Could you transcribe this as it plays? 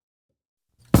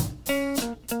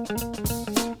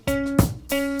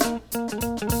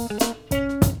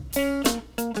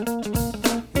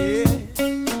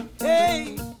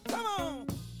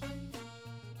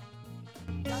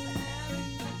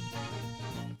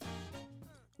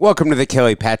Welcome to the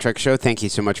Kelly Patrick Show. Thank you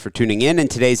so much for tuning in. In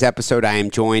today's episode, I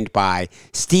am joined by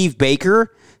Steve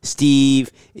Baker. Steve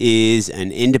is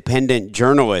an independent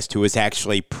journalist who was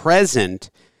actually present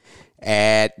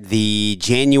at the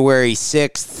January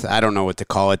 6th, I don't know what to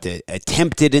call it, the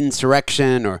attempted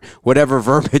insurrection or whatever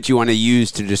verbiage you want to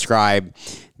use to describe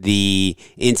the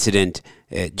incident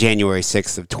January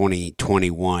 6th of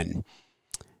 2021.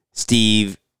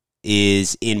 Steve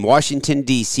is in Washington,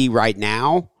 D.C. right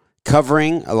now,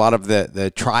 covering a lot of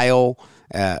the trial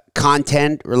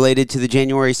content related to the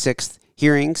January 6th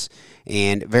hearings,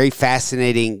 and very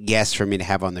fascinating guest for me to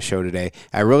have on the show today.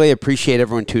 I really appreciate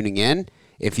everyone tuning in.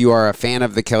 If you are a fan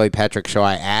of the Kelly Patrick Show,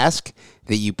 I ask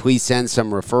that you please send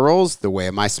some referrals the way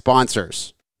of my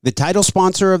sponsors. The title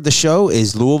sponsor of the show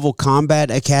is Louisville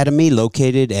Combat Academy,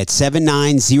 located at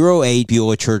 7908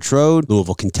 Beulah Church Road,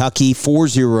 Louisville, Kentucky,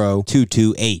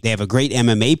 40228. They have a great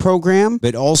MMA program,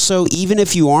 but also, even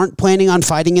if you aren't planning on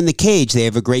fighting in the cage, they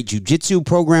have a great jiu-jitsu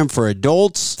program for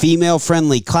adults,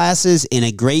 female-friendly classes, and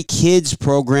a great kids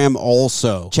program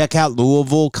also. Check out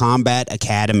Louisville Combat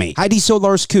Academy. Heidi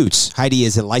Solars-Coots. Heidi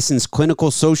is a licensed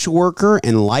clinical social worker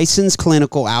and licensed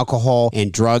clinical alcohol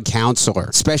and drug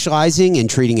counselor, specializing in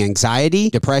treating anxiety,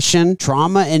 depression,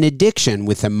 trauma, and addiction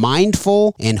with a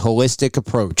mindful and holistic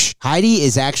approach. Heidi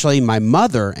is actually my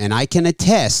mother, and I can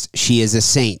attest she is a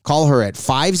saint. Call her at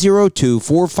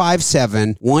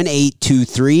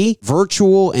 502-457-1823.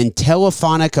 Virtual and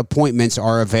telephonic appointments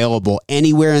are available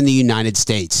anywhere in the United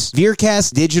States.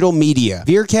 Veercast Digital Media.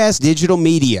 Veercast Digital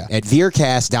Media at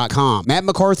veercast.com. Matt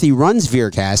McCarthy runs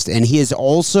Veercast, and he is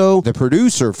also the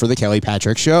producer for the Kelly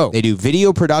Patrick Show. They do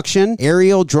video production,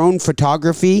 aerial drone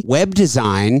photography, web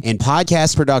design, and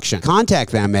podcast production.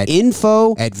 Contact them at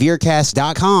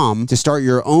info@veercast.com to start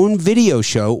your own video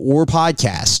show or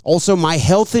podcast. Also, my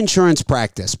health insurance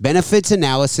practice, Benefits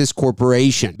Analysis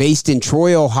Corporation. Based in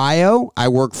Troy, Ohio, I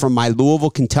work from my Louisville,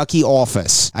 Kentucky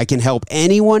office. I can help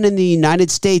anyone in the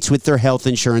United States with their health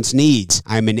insurance needs.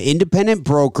 I'm an independent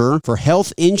broker for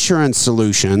health insurance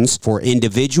solutions for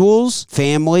individuals,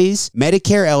 families,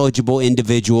 Medicare-eligible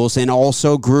individuals, and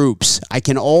also groups. I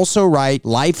can also write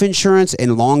life insurance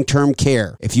and long-term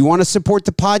care. If you want to support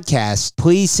the podcast,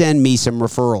 please send me some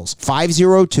referrals.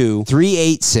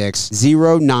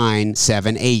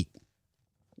 502-386-0978.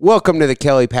 Welcome to the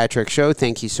Kelly Patrick Show.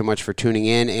 Thank you so much for tuning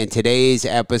in. In today's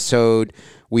episode,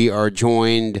 we are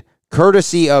joined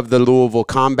courtesy of the Louisville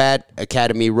Combat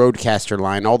Academy Roadcaster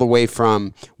line, all the way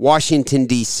from Washington,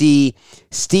 D.C.,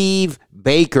 Steve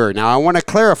Baker. Now, I want to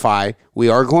clarify, we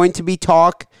are going to be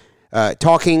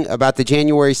talking about the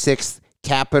January 6th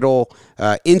Capitol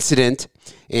incident,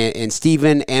 and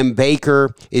Stephen M.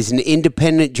 Baker is an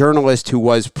independent journalist who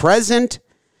was present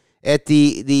at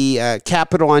the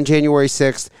Capitol on January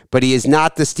 6th, but he is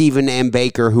not the Stephen M.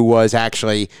 Baker who was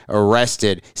actually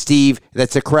arrested. Steve,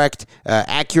 that's a correct,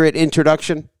 accurate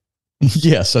introduction?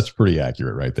 Yes, that's pretty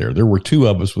accurate right there. There were two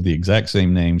of us with the exact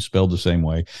same name, spelled the same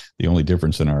way. The only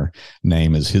difference in our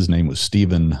name is his name was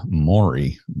Stephen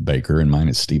Maury Baker, and mine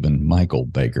is Stephen Michael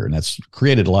Baker. And that's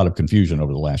created a lot of confusion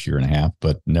over the last year and a half.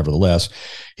 But nevertheless,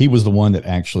 he was the one that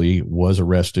actually was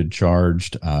arrested,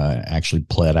 charged, actually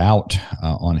pled out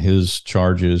on his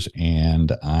charges.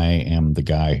 And I am the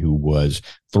guy who was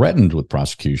threatened with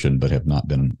prosecution, but have not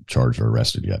been charged or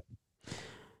arrested yet.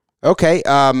 Okay.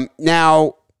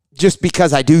 Now, just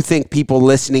because I do think people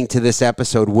listening to this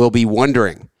episode will be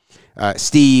wondering,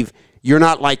 Steve, you're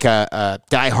not like a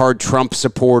diehard Trump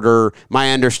supporter.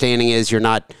 My understanding is you're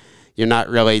not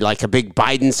really like a big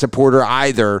Biden supporter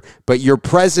either, but your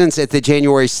presence at the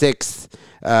January 6th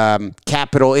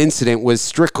Capitol incident was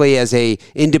strictly as a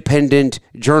independent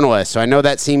journalist. So I know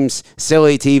that seems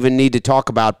silly to even need to talk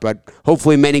about, but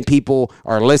hopefully many people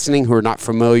are listening who are not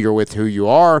familiar with who you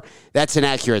are. That's an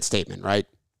accurate statement, right?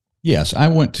 Yes, I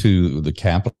went to the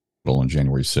Capitol on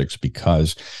January 6th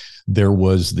because there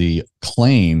was the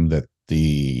claim that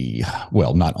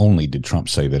not only did Trump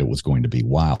say that it was going to be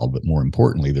wild, but more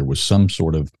importantly, there was some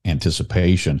sort of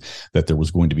anticipation that there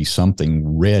was going to be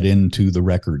something read into the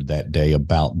record that day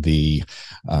about the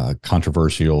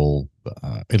controversial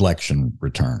election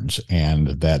returns, and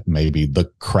that maybe the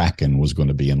Kraken was going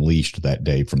to be unleashed that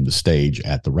day from the stage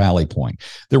at the rally point.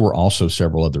 There were also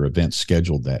several other events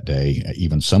scheduled that day,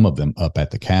 even some of them up at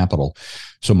the Capitol.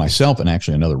 So myself and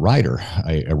actually another writer,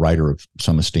 a writer of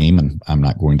some esteem, and I'm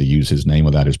not going to use his name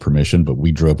without his permission, but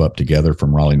we drove up together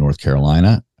from Raleigh, North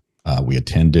Carolina, We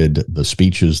attended the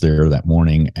speeches there that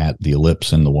morning at the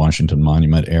Ellipse in the Washington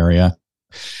Monument area.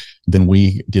 Then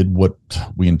we did what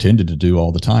we intended to do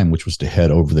all the time, which was to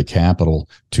head over the Capitol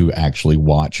to actually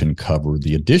watch and cover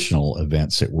the additional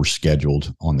events that were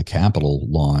scheduled on the Capitol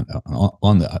lawn,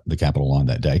 on the Capitol lawn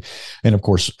that day. And of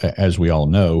course, as we all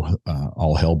know,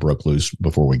 all hell broke loose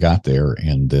before we got there,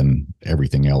 and then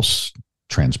everything else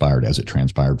transpired as it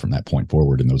transpired from that point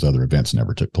forward, and those other events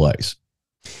never took place.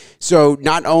 So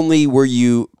not only were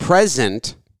you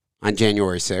present on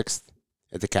January 6th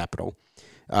at the Capitol,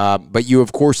 but you,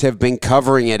 of course, have been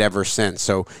covering it ever since.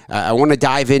 So I want to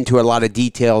dive into a lot of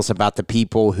details about the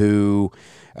people who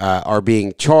are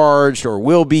being charged or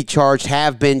will be charged,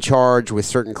 have been charged with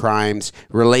certain crimes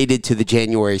related to the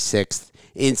January 6th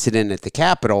incident at the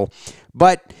Capitol.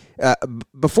 But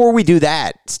before we do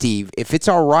that, Steve, if it's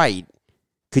all right,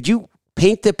 could you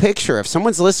paint the picture? If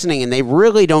someone's listening and they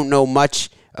really don't know much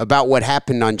about what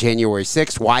happened on January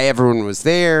 6th, why everyone was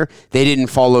there, they didn't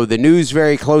follow the news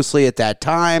very closely at that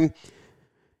time.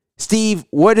 Steve,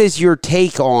 what is your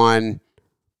take on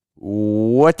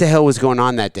what the hell was going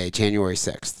on that day, January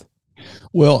 6th?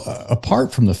 Well,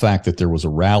 apart from the fact that there was a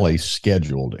rally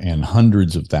scheduled and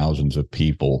hundreds of thousands of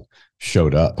people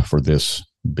showed up for this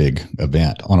big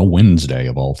event on a Wednesday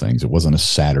of all things. It wasn't a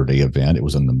Saturday event. It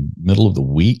was in the middle of the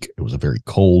week. It was a very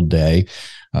cold day,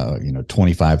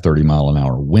 25, 30 mile an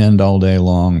hour wind all day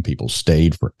long. People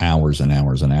stayed for hours and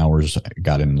hours and hours,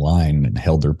 got in line and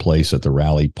held their place at the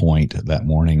rally point that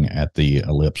morning at the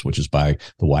Ellipse, which is by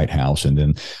the White House. And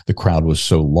then the crowd was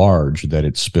so large that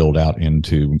it spilled out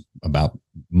into about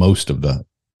most of the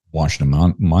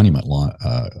Washington Monument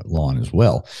lawn as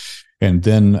well. And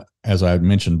then, as I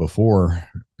mentioned before,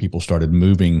 people started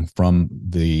moving from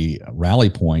the rally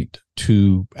point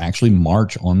to actually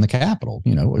march on the Capitol.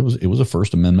 It was a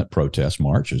First Amendment protest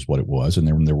march, is what it was, and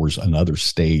then there was another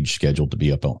stage scheduled to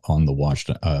be up on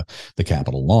the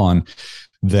Capitol lawn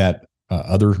that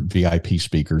other VIP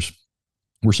speakers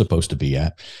were supposed to be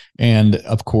at. And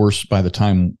of course, by the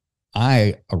time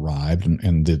I arrived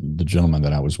and the gentleman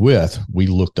that I was with, we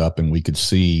looked up and we could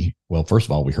see, well, first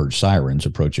of all, we heard sirens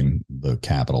approaching the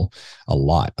Capitol, a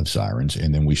lot of sirens.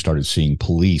 And then we started seeing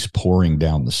police pouring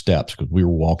down the steps because we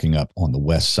were walking up on the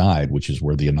west side, which is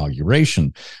where the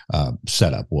inauguration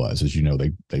setup was. As you know,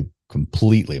 they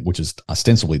completely, which is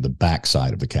ostensibly the back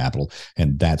side of the Capitol.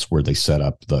 And that's where they set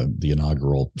up the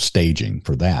inaugural staging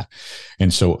for that.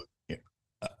 And so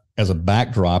as a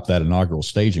backdrop, that inaugural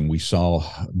staging, we saw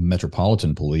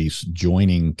Metropolitan Police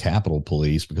joining Capitol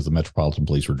Police because the Metropolitan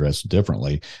Police were dressed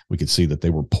differently. We could see that they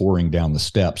were pouring down the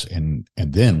steps, and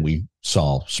then we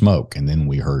saw smoke, and then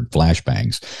we heard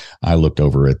flashbangs. I looked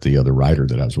over at the other writer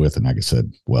that I was with, and I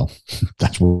said, well,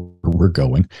 that's where we're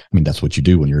going. I mean, that's what you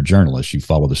do when you're a journalist. You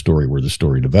follow the story where the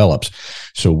story develops.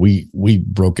 So we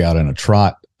broke out in a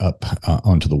trot up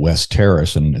onto the West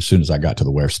Terrace. And as soon as I got to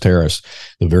the West Terrace,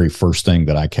 the very first thing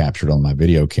that I captured on my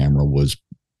video camera was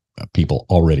people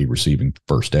already receiving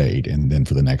first aid. And then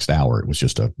for the next hour, it was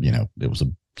just it was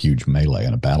a huge melee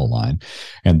and a battle line.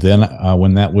 And then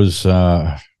when that was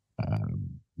not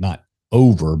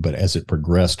over, but as it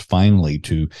progressed finally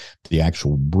to the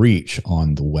actual breach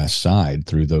on the West Side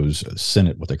through those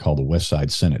what they call the West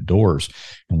Side Senate doors.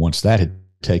 And once that had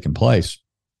taken place,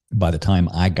 by the time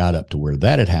I got up to where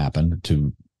that had happened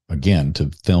to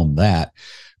film that,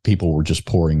 people were just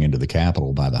pouring into the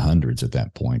Capitol by the hundreds at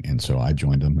that point. And so I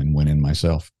joined them and went in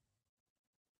myself.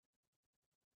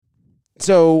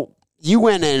 So you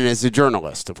went in as a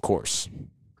journalist, of course.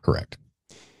 Correct.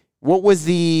 What was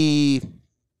the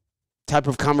type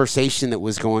of conversation that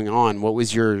was going on? What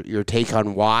was your take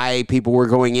on why people were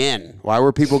going in? Why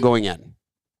were people going in?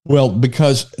 Well,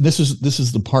 because this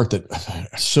is the part that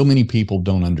so many people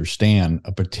don't understand,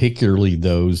 particularly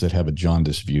those that have a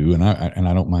jaundiced view. And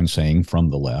I don't mind saying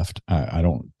from the left. I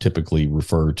don't typically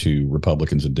refer to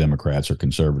Republicans and Democrats or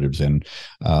conservatives and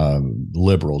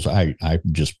liberals. I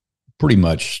just pretty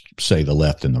much say the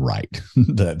left and the right.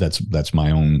 That's my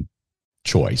own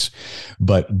choice.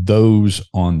 But those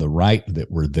on the right that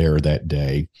were there that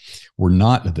day were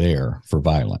not there for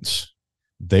violence.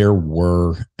 There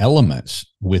were elements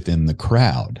within the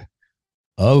crowd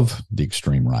of the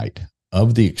extreme right,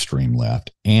 of the extreme left,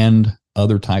 and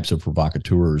other types of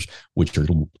provocateurs, which are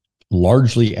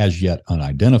largely as yet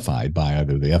unidentified by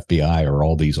either the FBI or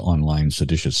all these online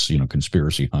seditious,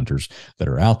 conspiracy hunters that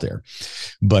are out there.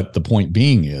 But the point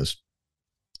being is,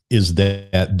 is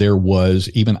that there was,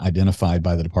 even identified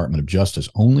by the Department of Justice,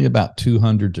 only about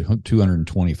 200 to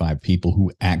 225 people who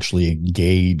actually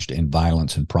engaged in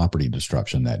violence and property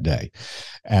destruction that day.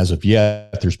 As of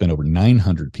yet, there's been over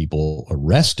 900 people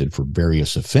arrested for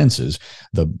various offenses.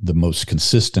 The most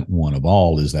consistent one of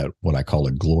all is that what I call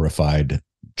a glorified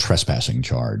trespassing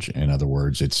charge. In other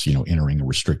words, it's, entering a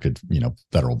restricted,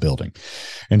 federal building.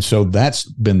 And so that's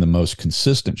been the most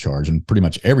consistent charge, and pretty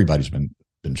much everybody's been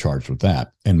charged with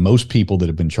that. And most people that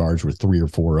have been charged with 3 or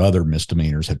 4 other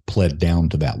misdemeanors have pled down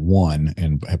to that one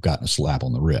and have gotten a slap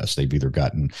on the wrist. They've either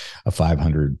gotten a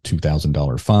 $500,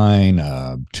 $2,000 fine,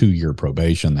 2-year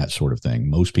probation, that sort of thing.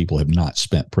 Most people have not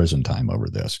spent prison time over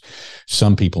this.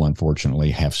 Some people, unfortunately,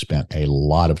 have spent a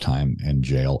lot of time in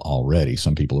jail already.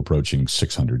 Some people approaching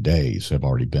 600 days have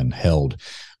already been held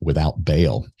without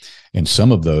bail. And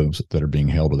some of those that are being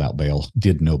held without bail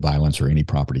did no violence or any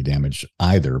property damage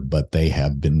either, but they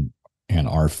have been and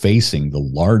are facing the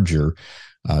larger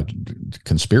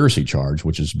conspiracy charge,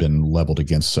 which has been leveled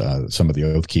against some of the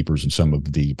Oath Keepers and some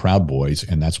of the Proud Boys.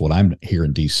 And that's what I'm here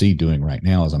in D.C. doing right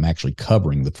now, is I'm actually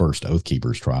covering the first Oath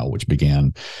Keepers trial, which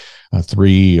began a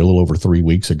little over 3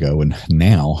 weeks ago. And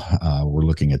now we're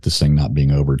looking at this thing not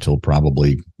being over till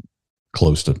probably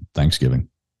close to Thanksgiving.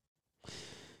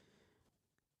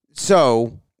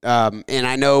 So, and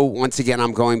I know, once again,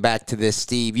 I'm going back to this,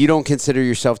 Steve, you don't consider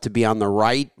yourself to be on the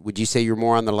right. Would you say you're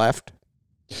more on the left?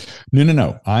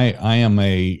 No. I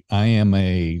am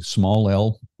a small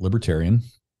L libertarian.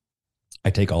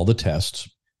 I take all the tests.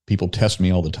 People test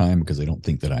me all the time because they don't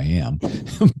think that I am.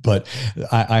 But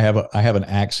I have an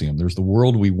axiom. There's the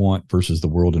world we want versus the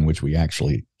world in which we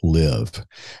actually live.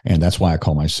 And that's why I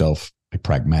call myself a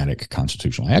pragmatic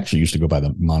constitutional. I actually used to go by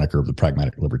the moniker of the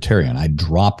pragmatic libertarian. I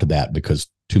dropped that because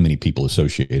too many people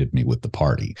associated me with the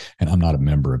party, and I'm not a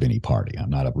member of any party. I'm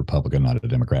not a Republican, not a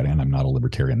Democrat, and I'm not a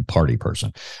Libertarian Party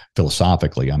person.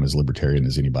 Philosophically, I'm as libertarian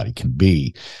as anybody can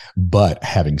be. But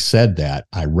having said that,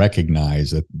 I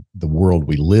recognize that the world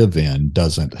we live in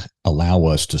doesn't allow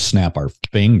us to snap our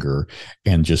finger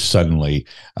and just suddenly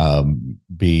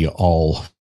be all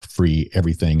free,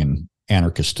 everything, and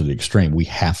anarchist to the extreme. We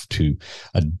have to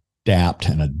adapt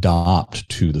and adopt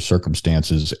to the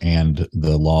circumstances and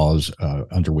the laws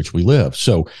under which we live.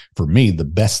 So for me, the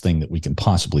best thing that we can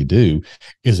possibly do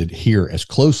is adhere as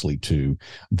closely to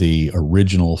the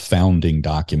original founding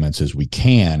documents as we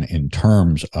can in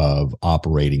terms of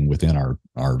operating within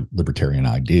our libertarian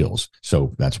ideals.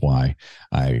 So that's why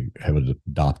I have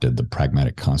adopted the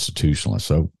pragmatic constitutionalist.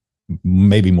 So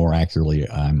maybe more accurately,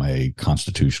 I'm a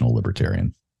constitutional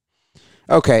libertarian.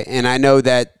 Okay, and I know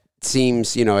that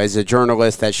seems, as a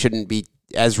journalist, that shouldn't be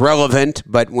as relevant,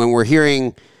 but when we're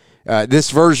hearing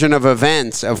this version of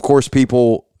events, of course,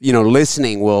 people,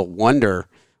 listening will wonder,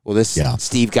 well, this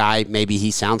Steve guy, maybe he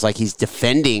sounds like he's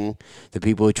defending the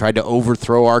people who tried to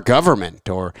overthrow our government,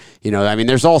 or,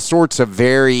 there's all sorts of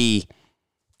very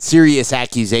serious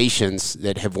accusations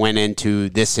that have went into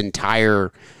this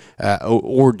entire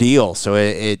ordeal. So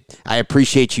I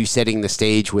appreciate you setting the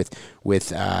stage with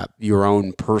your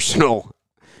own personal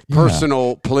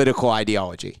political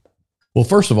ideology. Well,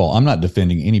 first of all, I'm not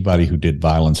defending anybody who did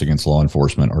violence against law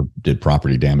enforcement or did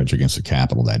property damage against the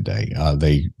Capitol that day.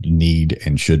 They need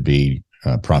and should be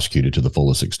prosecuted to the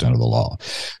fullest extent of the law.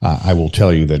 I will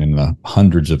tell you that in the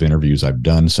hundreds of interviews I've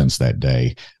done since that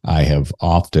day, I have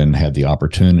often had the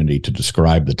opportunity to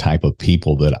describe the type of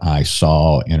people that I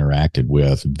saw, interacted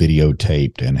with,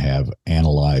 videotaped, and have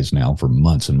analyzed now for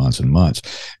months and months and months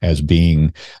as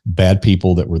being bad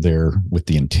people that were there with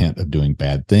the intent of doing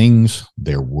bad things.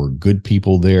 There were good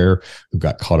people there who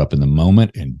got caught up in the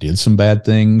moment and did some bad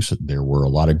things. There were a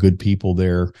lot of good people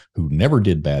there who never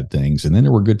did bad things. And then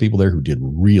there were good people there who did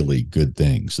really good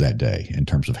things that day in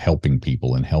terms of helping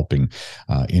people and helping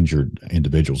injured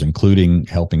individuals, including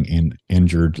helping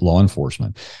injured law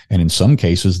enforcement. And in some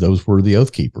cases, those were the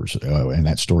Oath Keepers. And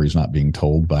that story is not being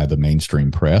told by the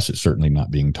mainstream press. It's certainly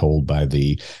not being told by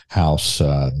the House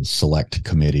Select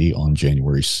Committee on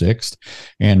January 6th.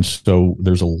 And so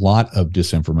there's a lot of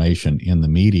disinformation in the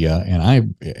media. And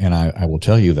I will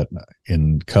tell you that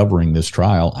in covering this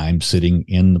trial, I'm sitting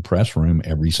in the press room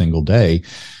every single day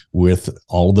with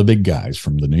all the big guys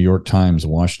from the New York Times, the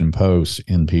Washington Post,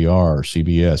 NPR,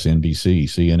 CBS, NBC,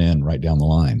 CNN, right down the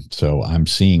line. So I'm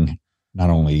seeing not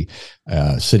only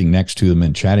sitting next to them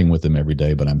and chatting with them every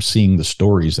day, but I'm seeing the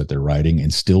stories that they're writing.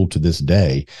 And still to this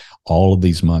day, all of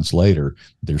these months later,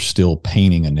 they're still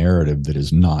painting a narrative that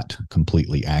is not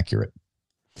completely accurate.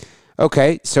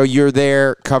 Okay, so you're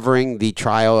there covering the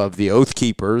trial of the Oath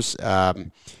Keepers.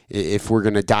 If we're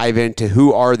going to dive into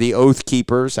who are the Oath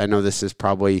Keepers, I know this is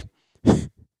probably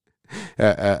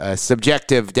a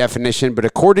subjective definition, but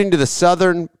according to the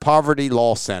Southern Poverty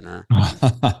Law Center.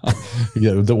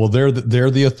 Yeah, well, they're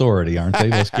the authority, aren't they?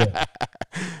 That's good.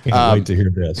 Can't wait to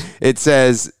hear this. It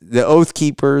says the Oath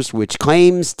Keepers, which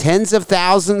claims tens of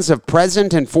thousands of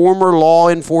present and former law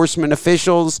enforcement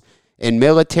officials and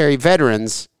military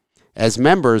veterans as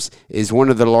members, is one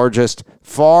of the largest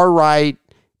far-right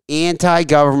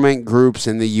anti-government groups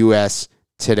in the U.S.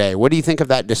 today. What do you think of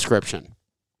that description?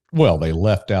 Well, they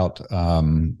left out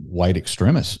white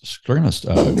extremist group.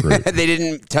 They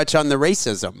didn't touch on the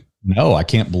racism. No, I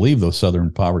can't believe the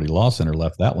Southern Poverty Law Center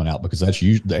left that one out, because that's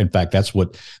usually, in fact, that's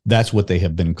what they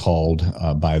have been called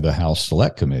by the House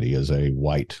Select Committee, as a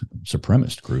white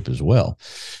supremacist group as well.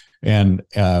 And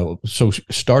so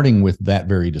starting with that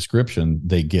very description,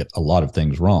 they get a lot of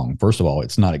things wrong. First of all,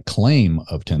 it's not a claim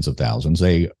of tens of thousands.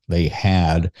 They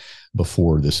had,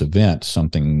 before this event,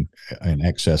 something in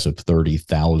excess of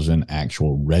 30,000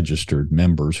 actual registered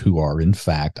members who are, in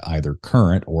fact, either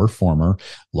current or former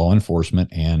law enforcement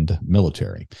and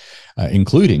military,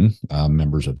 including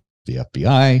members of the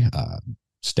FBI,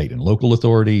 state and local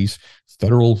authorities,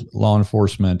 federal law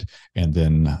enforcement, and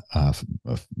then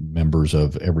members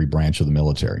of every branch of the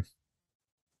military.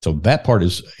 So that part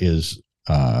is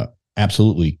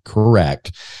absolutely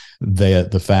correct.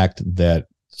 The fact that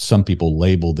some people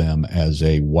label them as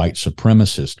a white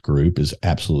supremacist group is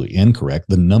absolutely incorrect.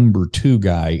 The number 2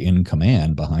 guy in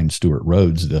command behind Stuart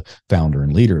Rhodes, the founder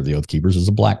and leader of the Oath Keepers, is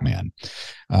a black man.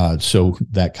 So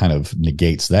that kind of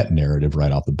negates that narrative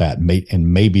right off the bat.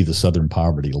 And maybe the Southern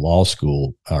Poverty Law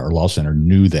School or Law Center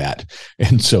knew that,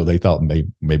 and so they thought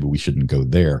maybe we shouldn't go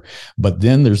there. But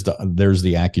then there's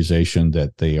the accusation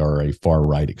that they are a far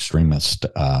right extremist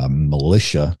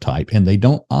militia type, and they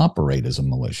don't operate as a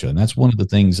militia. And that's one of the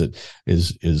things that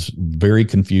is very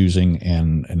confusing.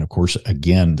 And of course,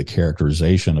 again, the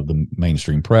characterization of the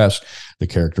mainstream press, the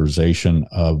characterization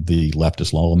of the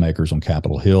leftist lawmakers on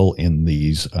Capitol Hill in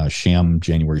these sham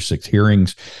January 6th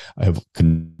hearings have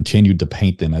continued to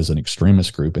paint them as an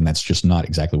extremist group, and that's just not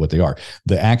exactly what they are.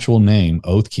 The actual name,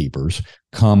 Oath Keepers,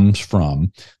 comes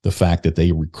from the fact that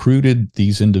they recruited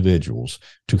these individuals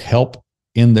to help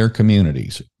in their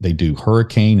communities. They do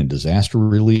hurricane and disaster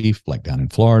relief, like down in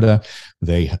Florida.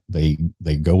 They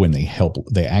go and they help.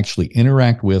 They actually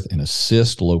interact with and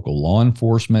assist local law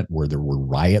enforcement where there were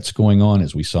riots going on,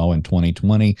 as we saw in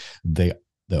 2020. The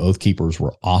Oath Keepers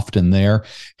were often there.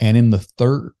 And in the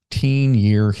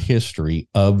 13-year history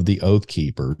of the Oath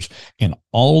Keepers, and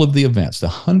all of the events, the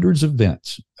hundreds of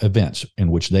events in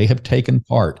which they have taken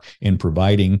part in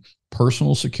providing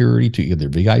personal security to either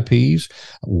VIPs,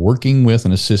 working with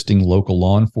and assisting local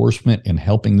law enforcement and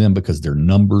helping them because their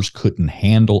numbers couldn't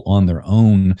handle on their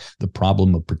own the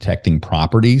problem of protecting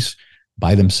properties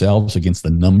by themselves against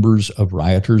the numbers of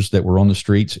rioters that were on the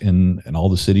streets in all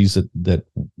the cities that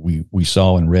we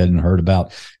saw and read and heard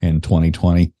about in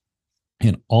 2020.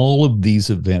 And all of these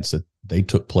events that they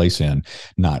took place in,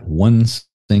 not one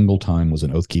single time was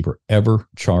an Oath Keeper ever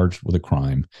charged with a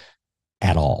crime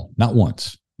at all. Not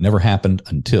once. Never happened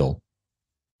until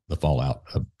the fallout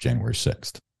of January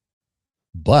 6th.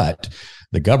 But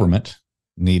the government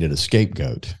needed a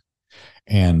scapegoat.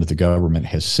 And the government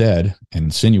has said and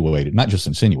insinuated, not just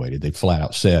insinuated, they flat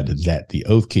out said that the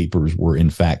Oath Keepers were in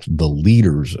fact the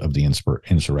leaders of the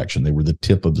insurrection. They were the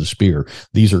tip of the spear.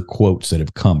 These are quotes that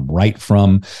have come right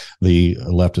from the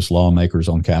leftist lawmakers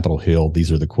on Capitol Hill.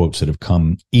 These are the quotes that have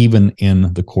come even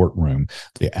in the courtroom.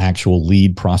 The actual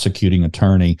lead prosecuting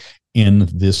attorney in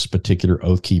this particular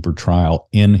Oath Keeper trial,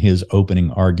 in his opening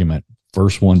argument,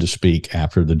 first one to speak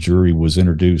after the jury was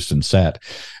introduced and sat,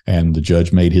 and the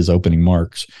judge made his opening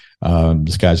marks.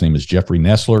 This guy's name is Jeffrey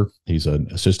Nessler. He's an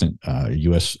assistant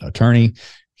U.S. attorney.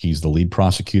 He's the lead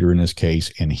prosecutor in this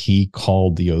case, and he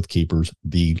called the Oath Keepers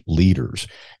the leaders.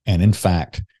 And in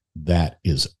fact, that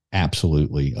is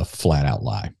absolutely a flat out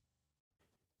lie.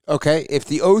 Okay, if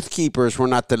the Oath Keepers were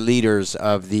not the leaders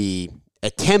of the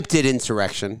attempted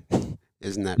insurrection,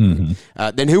 isn't that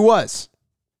right? Then who was?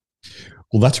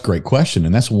 Well, that's a great question.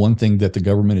 And that's one thing that the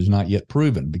government has not yet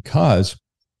proven, because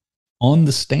on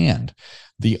the stand,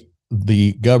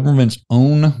 the government's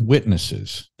own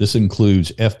witnesses, this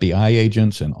includes FBI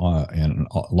agents and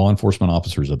law enforcement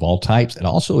officers of all types. It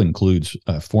also includes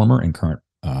former and current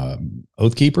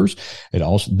Oath Keepers.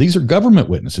 These are government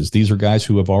witnesses. These are guys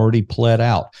who have already pled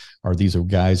out, or these are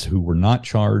guys who were not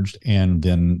charged, and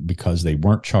then because they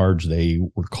weren't charged, they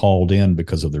were called in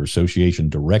because of their association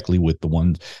directly with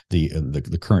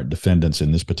the current defendants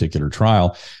in this particular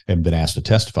trial, and been asked to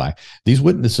testify. These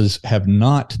witnesses have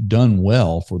not done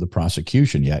well for the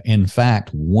prosecution yet. In fact,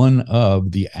 one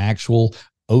of the actual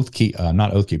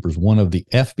not Oath Keepers, one of the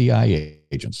FBI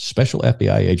agents, special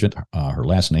FBI agent. Her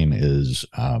last name is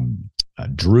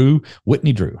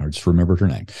Whitney Drew. I just remembered her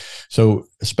name. So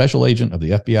a special agent of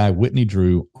the FBI, Whitney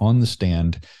Drew, on the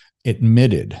stand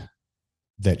admitted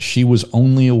that she was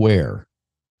only aware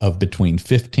of between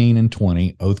 15 and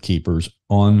 20 Oath Keepers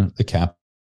on the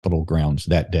Capitol grounds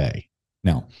that day.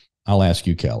 Now, I'll ask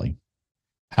you, Kelly,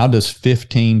 how does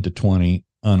 15 to 20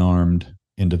 unarmed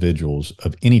individuals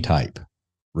of any type,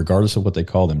 regardless of what they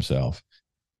call themselves,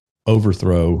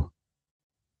 overthrow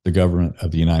the government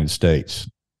of the United States?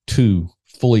 Two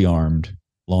fully armed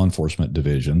law enforcement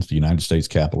divisions, the United States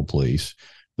Capitol Police,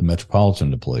 the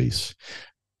Metropolitan Police,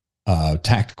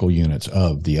 tactical units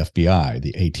of the FBI,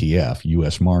 the ATF,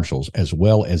 U.S. Marshals, as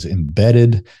well as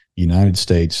embedded United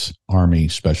States Army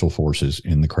Special Forces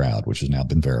in the crowd, which has now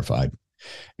been verified.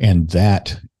 And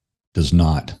that does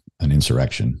not an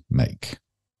insurrection make.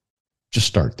 Just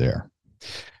start there.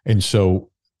 And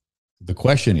so the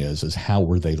question is how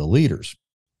were they the leaders?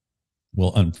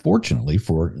 Well, unfortunately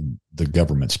for the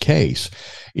government's case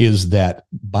is that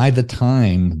by the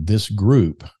time this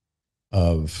group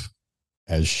of,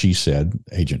 as she said,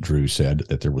 Agent Drew said,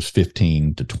 that there was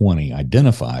 15 to 20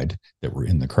 identified that were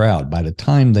in the crowd, by the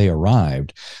time they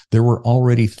arrived, there were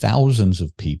already thousands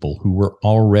of people who were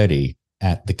already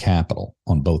at the Capitol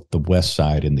on both the west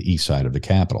side and the east side of the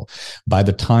Capitol. By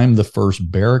the time the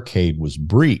first barricade was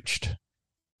breached,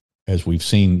 as we've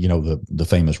seen, the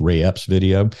famous Ray Epps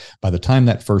video, by the time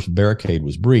that first barricade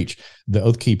was breached, the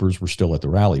Oath Keepers were still at the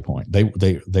rally point.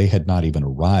 They had not even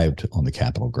arrived on the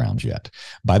Capitol grounds yet.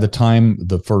 By the time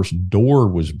the first door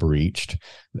was breached,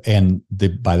 and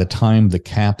by the time the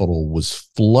Capitol was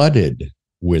flooded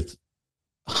with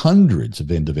hundreds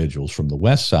of individuals from the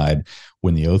west side,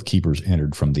 when the Oath Keepers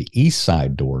entered from the east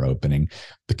side door opening,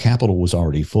 the Capitol was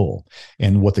already full.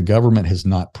 And what the government has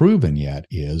not proven yet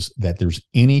is that there's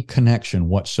any connection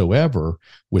whatsoever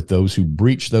with those who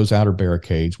breached those outer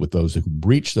barricades, with those who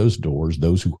breached those doors,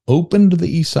 those who opened the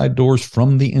east side doors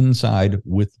from the inside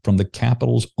from the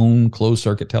Capitol's own closed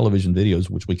circuit television videos,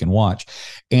 which we can watch.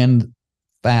 In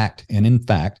fact,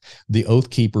 the Oath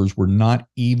Keepers were not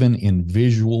even in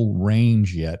visual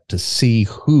range yet to see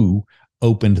who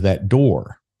opened that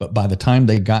door. But by the time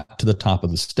they got to the top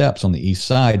of the steps on the east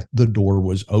side, the door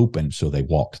was open, so they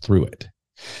walked through it.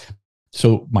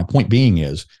 So my point being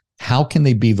is, how can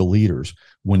they be the leaders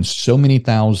when so many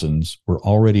thousands were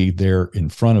already there in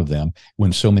front of them,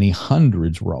 when so many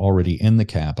hundreds were already in the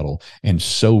Capitol, and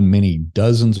so many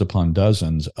dozens upon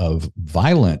dozens of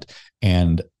violent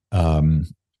and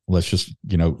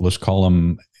let's call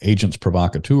them agents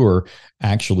provocateur,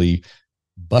 actually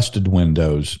busted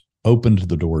windows, opened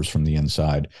the doors from the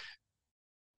inside.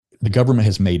 The government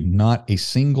has made not a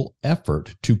single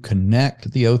effort to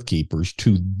connect the Oath Keepers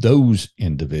to those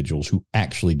individuals who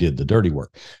actually did the dirty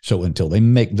work. So until they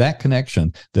make that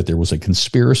connection, that there was a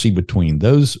conspiracy between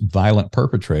those violent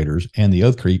perpetrators and the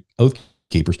Oath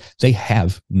Keepers, they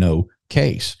have no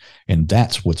case. And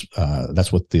that's what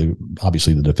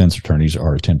obviously the defense attorneys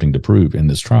are attempting to prove in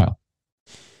this trial.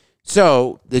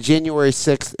 So the January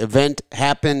 6th event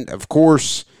happened. Of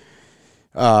course,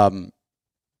 many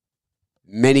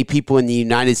people in the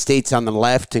United States on the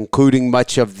left, including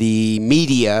much of the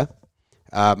media,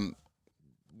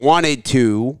 wanted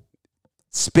to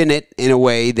spin it in a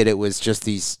way that it was just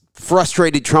these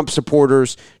frustrated Trump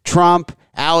supporters, Trump,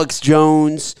 Alex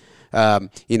Jones,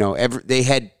 they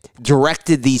had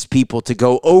directed these people to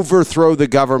go overthrow the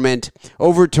government,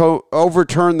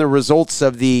 overturn the results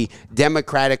of the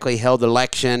democratically held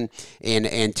election,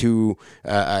 and to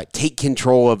take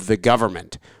control of the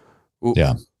government.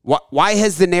 Yeah. Why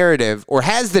has the narrative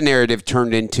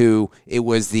turned into it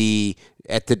was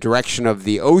at the direction of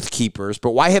the Oath Keepers,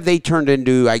 but why have they turned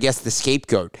into, I guess, the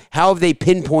scapegoat? How have they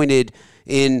pinpointed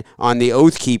in on the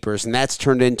Oath Keepers, and that's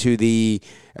turned into the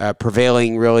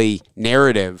prevailing really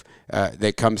narrative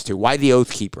that comes to why the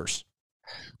Oath Keepers?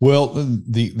 Well,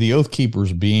 the Oath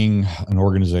Keepers being an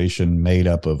organization made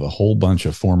up of a whole bunch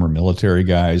of former military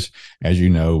guys. As you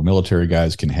know, military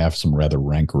guys can have some rather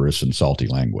rancorous and salty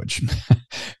language.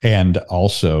 And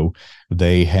also,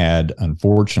 they had,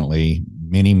 unfortunately,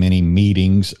 many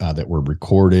meetings that were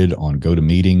recorded on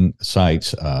GoToMeeting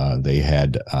sites. They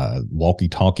had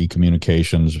walkie-talkie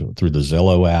communications through the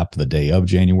Zello app the day of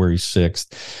January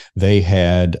 6th. They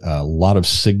had a lot of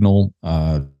Signal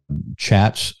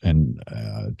chats and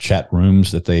chat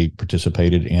rooms that they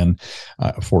participated in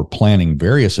for planning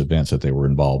various events that they were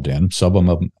involved in. Some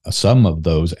of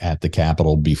those at the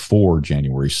Capitol before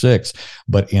January 6th.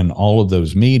 But in all of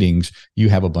those meetings, you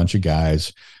have a bunch of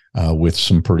guys with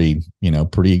some pretty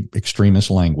extremist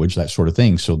language, that sort of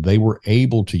thing. So they were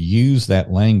able to use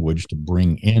that language to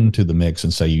bring into the mix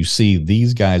and say, you see,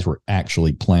 these guys were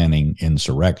actually planning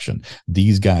insurrection.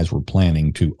 These guys were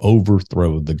planning to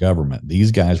overthrow the government.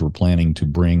 These guys were planning to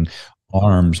bring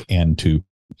arms and to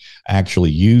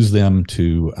actually use them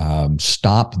to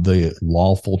stop the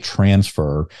lawful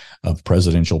transfer of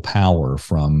presidential power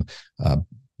from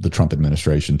the Trump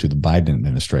administration to the Biden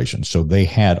administration. So they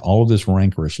had all of this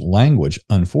rancorous language.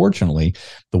 Unfortunately,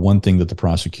 the one thing that the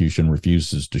prosecution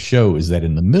refuses to show is that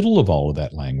in the middle of all of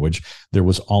that language, there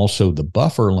was also the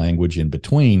buffer language in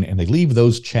between, and they leave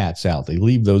those chats out. They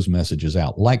leave those messages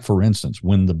out. Like, for instance,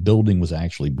 when the building was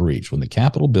actually breached, when the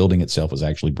Capitol building itself was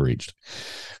actually breached,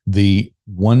 the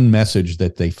one message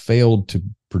that they failed to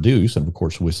produce, and of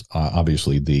course, was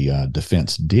obviously the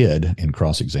defense did in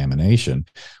cross-examination,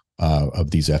 of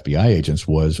these FBI agents,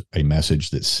 was a message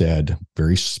that said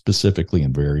very specifically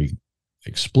and very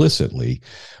explicitly,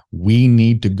 we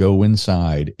need to go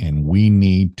inside and we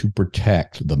need to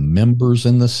protect the members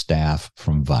and the staff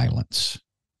from violence.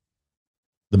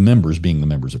 The members being the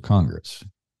members of Congress,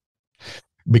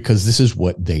 because this is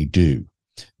what they do.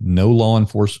 No law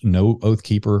enforcement, no Oath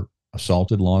Keeper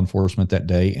assaulted law enforcement that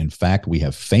day. In fact, we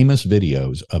have famous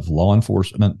videos of law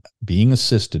enforcement being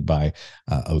assisted by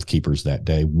Oath Keepers that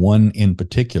day. One in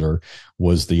particular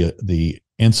was the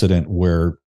incident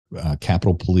where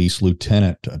Capitol Police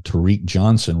Lieutenant Tariq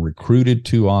Johnson recruited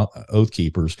two Oath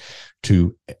Keepers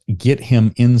to get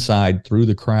him inside through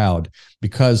the crowd,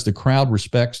 because the crowd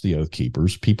respects the Oath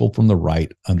Keepers. People from the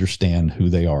right understand who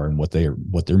they are and what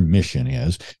their mission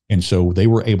is. And so they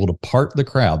were able to part the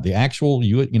crowd. The actual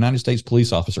United States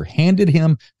police officer handed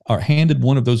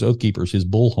one of those Oath Keepers his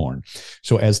bullhorn.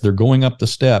 So as they're going up the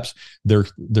steps,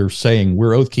 they're saying,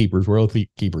 we're Oath Keepers,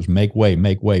 make way,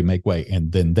 make way, make way.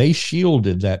 And then they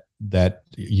shielded that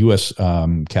U.S.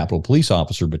 Capitol police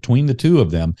officer between the two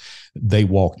of them. They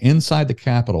walk inside the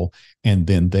Capitol, and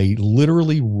then they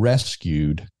literally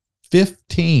rescued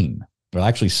 15, well,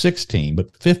 actually 16,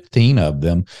 but 15 of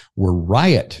them were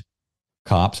riot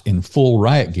cops in full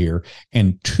riot gear,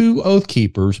 and two Oath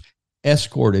Keepers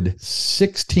escorted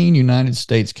 16 United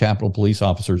States Capitol police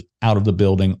officers out of the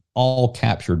building, all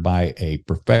captured by a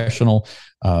professional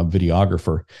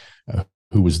videographer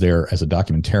who was there as a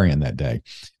documentarian that day.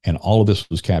 And all of this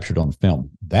was captured on film.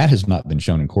 That has not been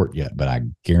shown in court yet, but I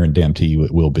guarantee you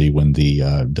it will be when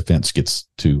the defense gets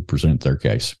to present their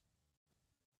case.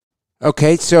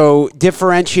 Okay, so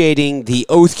differentiating the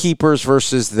Oath Keepers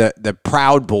versus the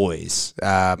Proud Boys,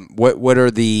 what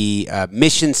are the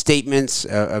mission statements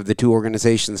of the two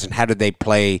organizations, and how did they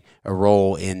play a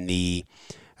role in the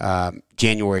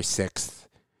January 6th?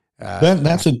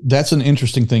 That's an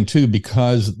interesting thing too,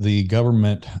 because the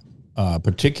government,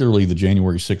 particularly the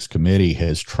January 6th committee,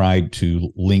 has tried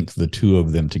to link the two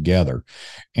of them together,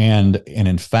 and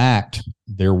in fact,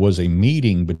 there was a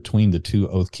meeting between the two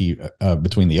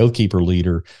between the Oath Keeper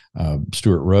leader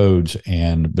Stuart Rhodes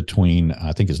and between,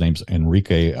 I think his name's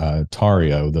Enrique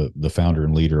Tarrio, the founder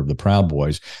and leader of the Proud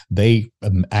Boys. They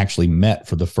actually met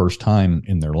for the first time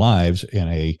in their lives in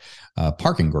a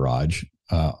parking garage.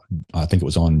 I think it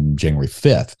was on January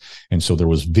 5th. And so there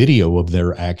was video of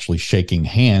their actually shaking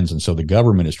hands. And so the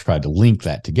government has tried to link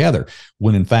that together,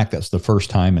 when in fact, that's the first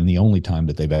time and the only time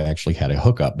that they've actually had a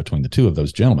hookup between the two of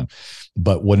those gentlemen.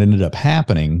 But what ended up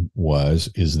happening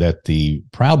is that the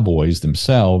Proud Boys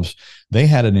themselves, they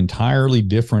had an entirely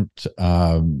different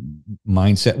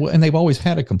mindset. Well, and they've always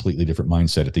had a completely different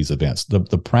mindset at these events. The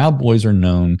Proud Boys are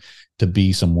known to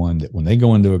be someone that when they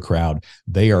go into a crowd,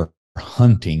 they are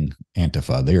hunting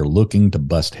Antifa. They are looking to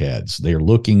bust heads. They are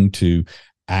looking to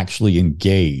actually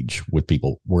engage with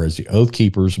people, whereas the Oath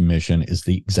Keepers' mission is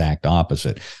the exact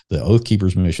opposite. The Oath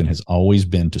Keepers' mission has always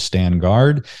been to stand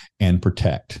guard and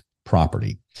protect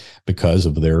property because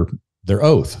of their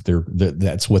oath.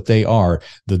 That's what they are.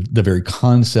 The very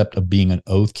concept of being an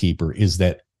Oath Keeper is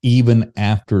that even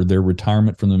after their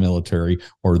retirement from the military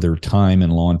or their time in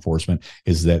law enforcement,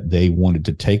 is that they wanted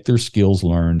to take their skills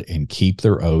learned and keep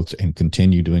their oaths and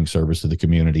continue doing service to the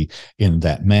community in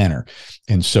that manner.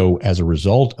 And so as a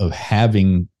result of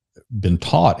having been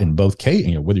taught in both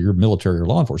cases, whether you're military or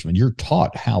law enforcement, you're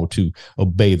taught how to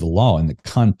obey the law in the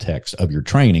context of your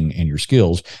training and your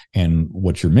skills and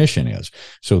what your mission is.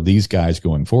 So these guys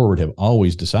going forward have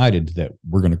always decided that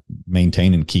we're going to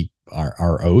maintain and keep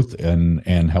our oath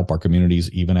and help our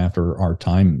communities even after our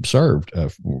time served,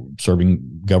 serving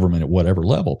government at whatever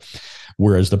level.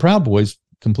 Whereas the Proud Boys,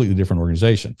 completely different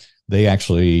organization. They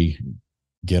actually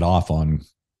get off on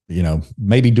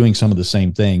maybe doing some of the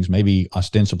same things, maybe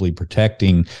ostensibly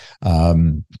protecting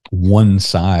one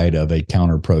side of a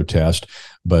counter protest,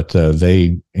 but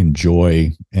they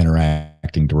enjoy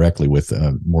interacting directly with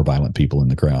more violent people in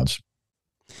the crowds.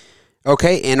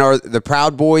 Okay, and are the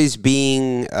Proud Boys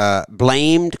being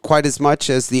blamed quite as much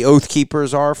as the Oath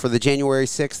Keepers are for the January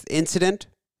 6th incident?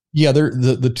 Yeah,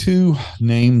 the two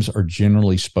names are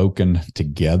generally spoken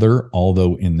together,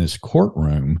 although in this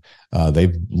courtroom,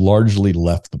 they've largely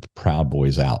left the Proud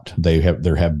Boys out.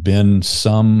 There have been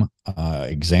some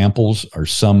examples or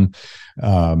some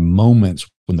moments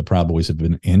when the Proud Boys have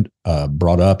been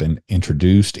brought up and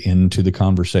introduced into the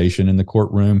conversation in the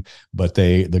courtroom, but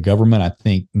the government, I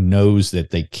think, knows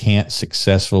that they can't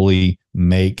successfully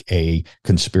make a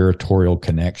conspiratorial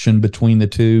connection between the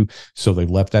two, so they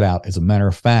left that out. As a matter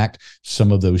of fact,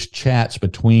 some of those chats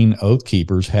between Oath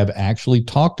Keepers have actually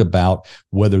talked about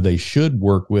whether they should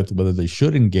work with, whether they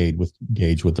should engage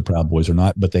with the Proud Boys or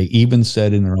not, but they even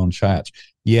said in their own chats,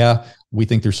 yeah, we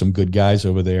think there's some good guys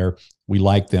over there. We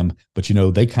like them, but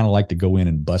they kind of like to go in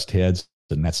and bust heads,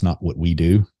 and that's not what we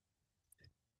do.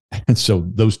 And so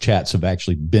those chats have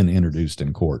actually been introduced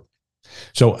in court.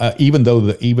 So even though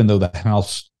the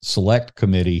House Select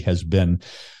Committee has been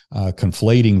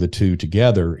conflating the two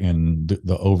together in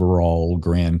the overall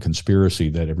grand conspiracy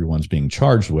that everyone's being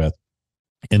charged with,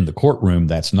 in the courtroom,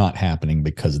 that's not happening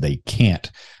because they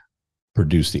can't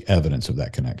produce the evidence of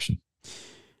that connection.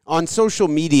 On social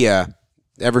media,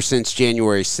 ever since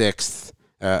January 6th,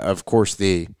 of course,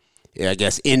 the, I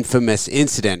guess, infamous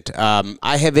incident,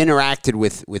 I have interacted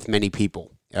with many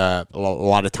people. A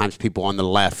lot of times people on the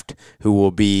left who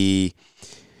will be,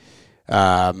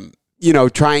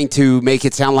 trying to make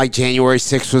it sound like January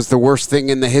 6th was the worst thing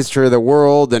in the history of the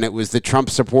world, and it was the Trump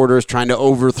supporters trying to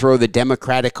overthrow the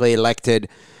democratically elected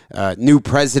new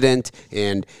president.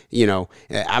 And,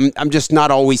 I'm just not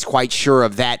always quite sure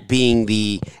of that being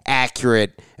the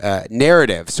accurate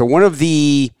narrative. So one of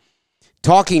the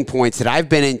talking points that I've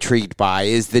been intrigued by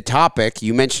is the topic,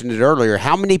 you mentioned it earlier,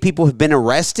 how many people have been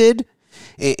arrested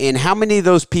and how many of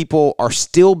those people are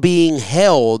still being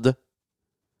held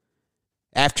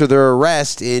after their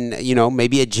arrest in,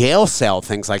 maybe a jail cell,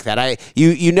 things like that.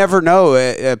 You never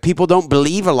know. People don't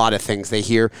believe a lot of things they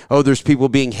hear. Oh, there's people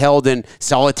being held in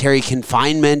solitary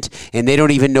confinement, and they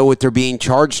don't even know what they're being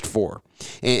charged for.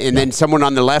 And then someone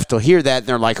on the left will hear that, and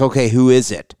they're like, okay, who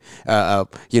is it?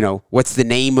 What's the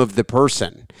name of the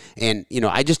person? And,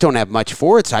 I just don't have much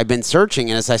for it. So I've been searching.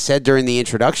 And as I said during the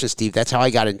introduction, Steve, that's how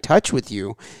I got in touch with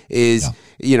you is,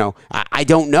 I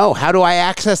don't know. How do I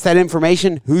access that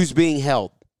information? Who's being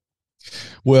held?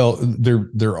 Well,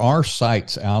 there are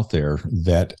sites out there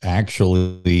that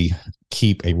actually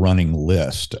keep a running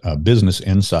list. Business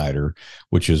Insider,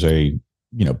 which is a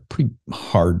pretty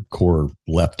hardcore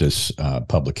leftist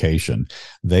publication,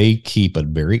 they keep a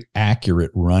very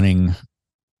accurate running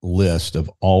list of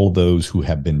all those who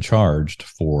have been charged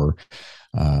for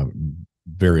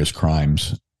various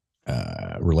crimes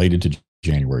related to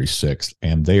January 6th,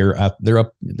 and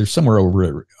they're somewhere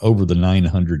over the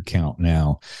 900 count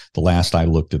now. The last I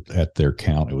looked at their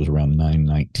count, it was around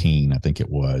 919, I think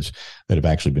it was, that have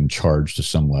actually been charged to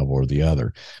some level or the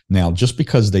other. Now, just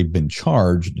because they've been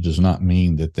charged does not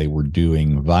mean that they were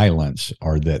doing violence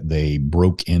or that they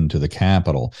broke into the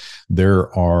Capitol.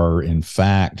 There are, in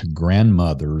fact,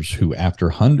 grandmothers who,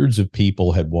 after hundreds of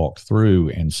people had walked through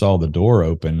and saw the door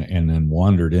open and then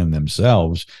wandered in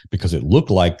themselves because it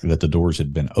looked like that the doors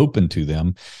had been open to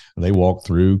them, they walked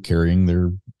through carrying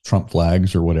their Trump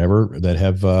flags or whatever. That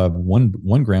have one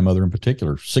grandmother in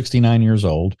particular, 69 years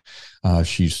old.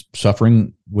 She's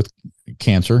suffering with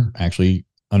cancer, actually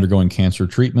undergoing cancer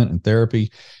treatment and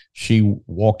therapy. She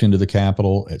walked into the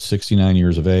Capitol at 69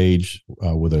 years of age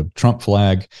with a Trump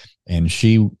flag, and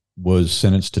she was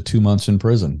sentenced to 2 months in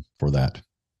prison for that.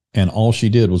 And all she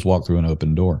did was walk through an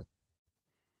open door.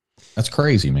 That's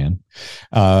crazy, man.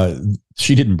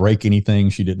 She didn't break anything.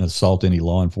 She didn't assault any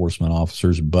law enforcement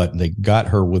officers, but they got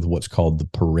her with what's called the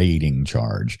parading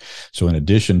charge. So in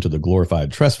addition to the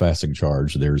glorified trespassing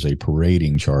charge, there's a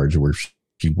parading charge where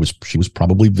she was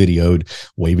probably videoed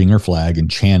waving her flag and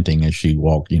chanting as she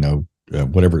walked,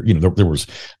 whatever,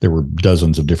 there were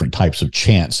dozens of different types of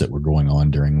chants that were going on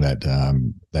during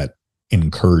that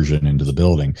incursion into the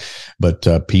building. But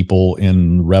people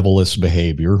in rebellious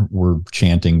behavior were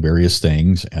chanting various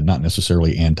things, and not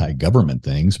necessarily anti-government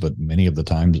things, but many of the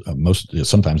times,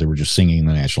 sometimes they were just singing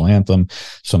the national anthem.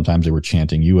 Sometimes they were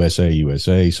chanting USA,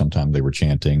 USA. Sometimes they were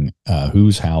chanting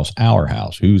whose house, our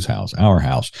house, whose house, our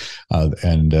house.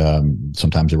 And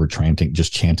sometimes they were chanting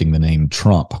the name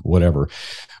Trump, whatever.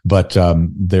 But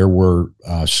there were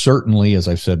certainly, as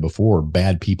I've said before,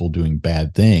 bad people doing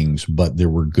bad things, but there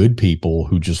were good people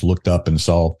who just looked up and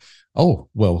saw, oh,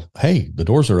 well, hey, the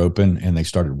doors are open, and they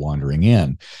started wandering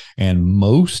in. And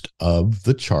most of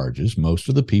the charges, most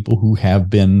of the people who have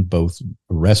been both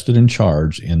arrested and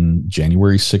charged in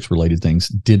January 6 related things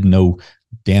did no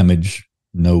damage,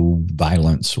 no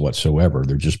violence whatsoever.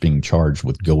 They're just being charged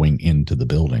with going into the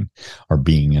building or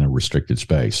being in a restricted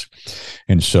space.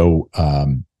 And so,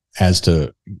 as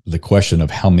to the question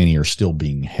of how many are still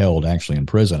being held actually in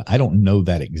prison, I don't know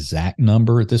that exact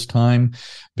number at this time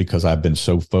because I've been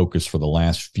so focused for the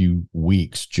last few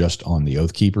weeks just on the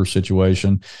Oath Keeper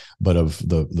situation. But of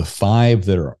the 5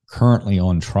 that are currently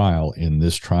on trial in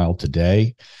this trial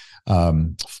today,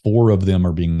 4 of them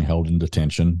are being held in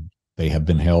detention. They have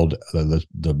been held,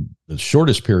 the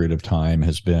shortest period of time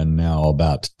has been now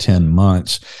about 10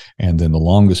 months. And then the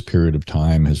longest period of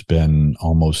time has been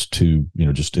almost to,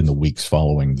 just in the weeks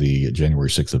following the January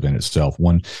 6th event itself.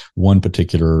 One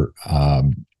particular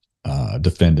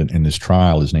defendant in this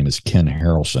trial, his name is Ken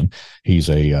Harrelson. He's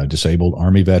a disabled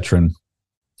Army veteran,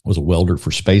 was a welder for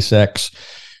SpaceX.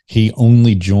 He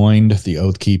only joined the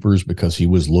Oath Keepers because he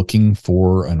was looking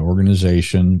for an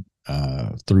organization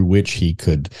through which he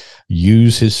could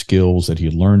use his skills that he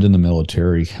had learned in the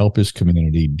military, help his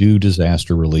community, do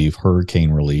disaster relief, hurricane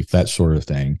relief, that sort of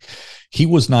thing. He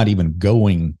was not even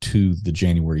going to the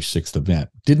January 6th event,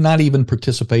 did not even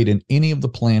participate in any of the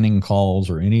planning calls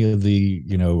or any of the,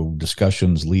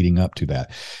 discussions leading up to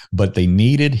that. But they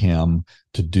needed him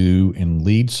to do and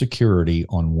lead security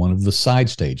on one of the side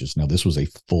stages. Now, this was a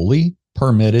fully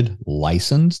permitted,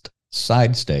 licensed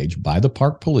side stage by the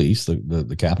Park Police,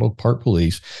 the Capitol Park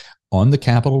Police, on the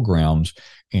Capitol grounds,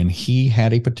 and he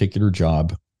had a particular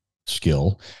job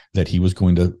skill that he was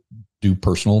going to do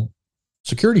personal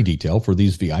security detail for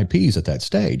these VIPs at that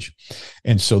stage.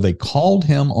 And so they called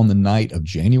him on the night of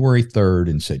January 3rd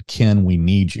and said, Ken, we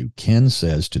need you. Ken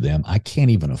says to them, I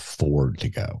can't even afford to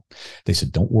go. They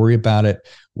said, don't worry about it.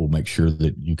 We'll make sure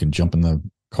that you can jump in the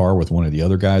car with one of the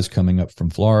other guys coming up from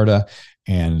Florida,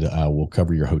 and we'll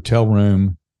cover your hotel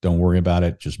room. Don't worry about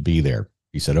it. Just be there.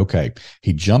 He said, okay.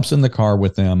 He jumps in the car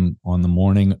with them on the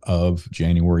morning of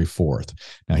January 4th.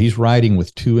 Now, he's riding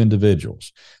with 2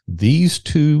 individuals. These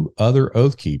 2 other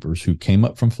Oath Keepers who came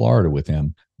up from Florida with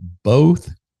him both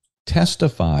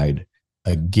testified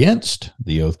against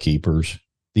the Oath Keepers.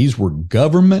 These were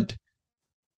government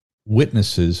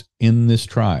witnesses in this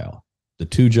trial, the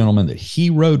 2 gentlemen that he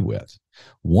rode with.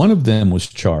 One of them was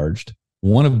charged.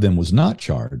 One of them was not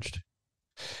charged.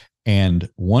 And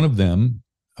one of them,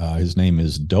 his last name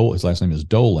is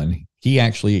Dolan. He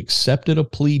actually accepted a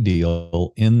plea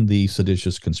deal in the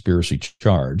seditious conspiracy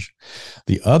charge.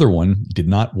 The other one did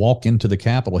not walk into the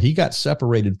Capitol. He got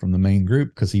separated from the main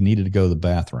group because he needed to go to the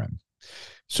bathroom.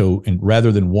 So, and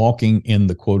rather than walking in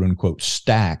the quote unquote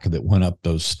stack that went up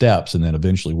those steps and then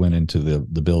eventually went into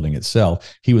the building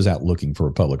itself, he was out looking for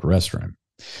a public restroom.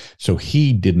 So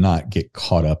he did not get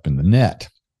caught up in the net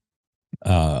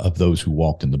of those who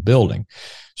walked in the building.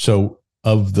 So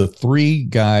of the 3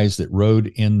 guys that rode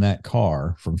in that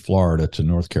car from Florida to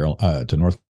North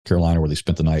Carolina, where they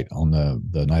spent the night on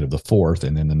the night of the 4th,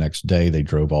 and then the next day they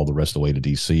drove all the rest of the way to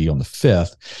D.C. on the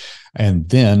 5th, and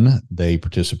then they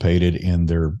participated in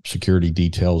their security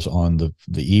details on the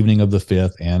evening of the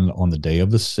 5th and on the day of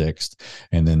the 6th,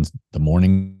 and then the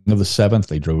morning of the 7th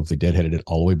they deadheaded it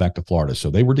all the way back to Florida.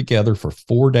 So they were together for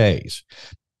 4 days.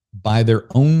 By their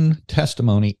own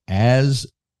testimony as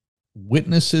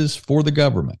witnesses for the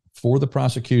government, for the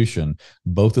prosecution,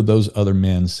 both of those other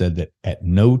men said that at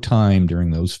no time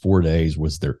during those 4 days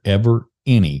was there ever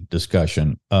any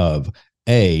discussion of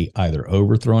A, either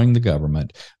overthrowing the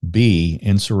government, B,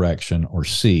 insurrection, or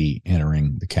C,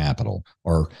 entering the Capitol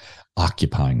or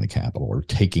occupying the Capitol or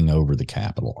taking over the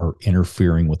Capitol or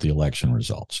interfering with the election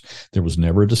results. There was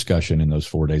never a discussion in those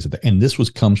 4 days of that. And this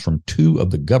comes from 2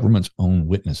 of the government's own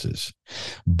witnesses.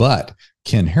 But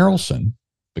Ken Harrelson,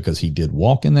 because he did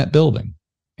walk in that building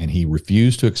and he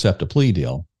refused to accept a plea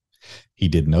deal, he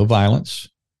did no violence.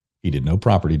 He did no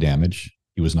property damage.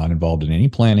 He was not involved in any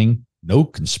planning, no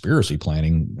conspiracy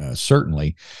planning,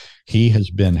 certainly. He has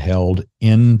been held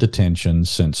in detention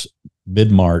since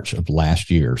mid-March of last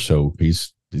year. So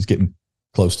he's getting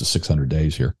close to 600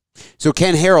 days here. So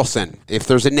Ken Harrelson, if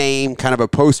there's a name, kind of a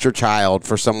poster child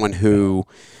for someone who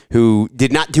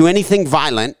did not do anything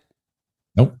violent.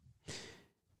 Nope.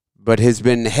 But has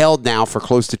been held now for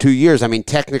close to 2 years. I mean,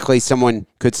 technically someone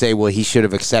could say, well, he should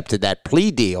have accepted that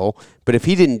plea deal. But if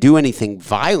he didn't do anything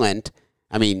violent,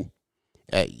 I mean,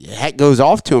 heck goes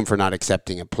off to him for not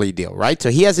accepting a plea deal, right? So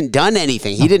he hasn't done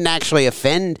anything. He didn't actually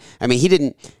offend. I mean, he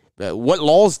didn't. What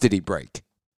laws did he break?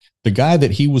 The guy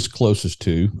that he was closest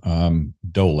to,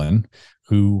 Dolan,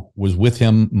 who was with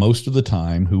him most of the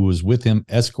time, who was with him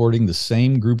escorting the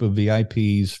same group of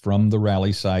VIPs from the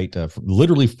rally site,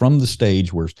 literally from the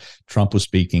stage where Trump was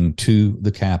speaking to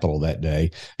the Capitol that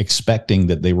day, expecting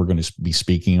that they were going to be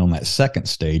speaking on that second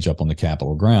stage up on the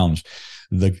Capitol grounds.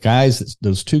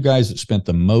 Those two guys that spent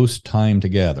the most time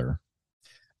together,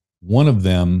 one of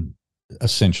them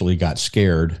essentially got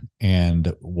scared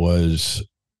and was,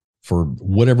 for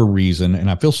whatever reason, and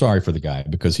I feel sorry for the guy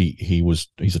because he's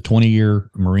a 20-year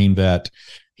Marine vet.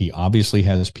 He obviously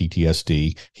has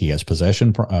PTSD. He has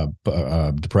depression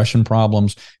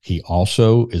problems. He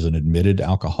also is an admitted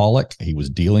alcoholic. He was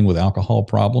dealing with alcohol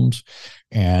problems,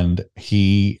 and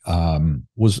he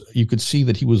you could see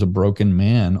that he was a broken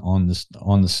man on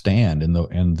the stand. And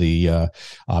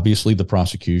obviously the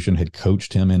prosecution had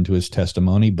coached him into his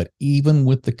testimony, but even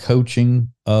with the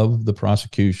coaching of the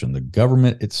prosecution, the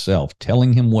government itself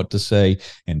telling him what to say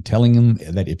and telling him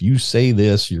that if you say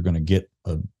this, you're going to get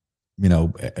a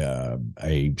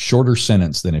shorter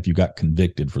sentence than if you got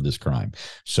convicted for this crime.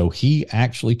 So he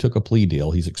actually took a plea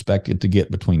deal. He's expected to get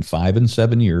between 5 and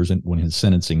 7 years when his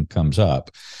sentencing comes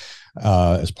up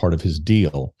as part of his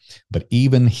deal. But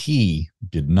even he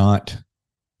did not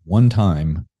one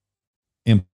time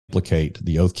implicate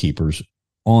the Oath Keepers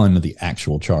on the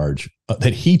actual charge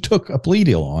that he took a plea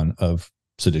deal on of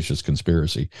seditious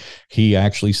conspiracy. He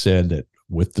actually said that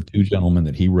with the two gentlemen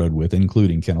that he rode with,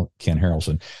 including Ken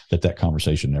Harrelson, that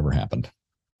conversation never happened.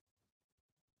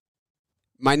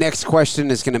 My next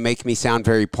question is going to make me sound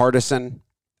very partisan,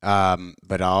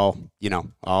 but I'll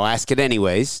ask it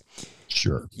anyways.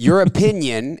 Sure. Your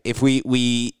opinion, if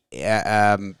we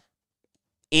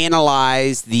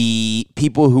analyze the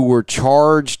people who were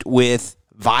charged with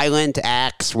violent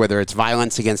acts, whether it's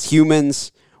violence against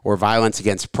humans or violence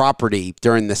against property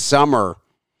during the summer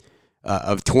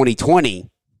of 2020,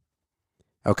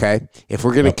 okay? If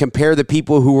we're going to compare the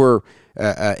people who were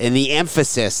and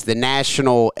the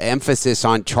national emphasis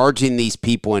on charging these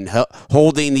people and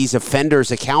holding these offenders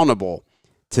accountable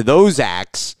to those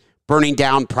acts, burning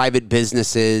down private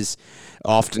businesses,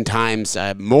 oftentimes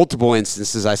multiple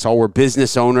instances I saw where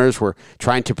business owners were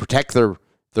trying to protect their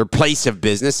place of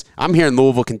business. I'm here in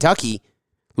Louisville, Kentucky.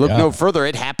 Look no further.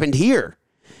 It happened here.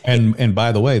 And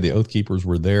by the way, the Oath Keepers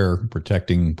were there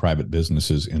protecting private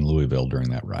businesses in Louisville during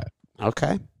that riot.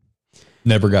 Okay.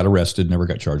 Never got arrested, never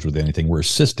got charged with anything. We're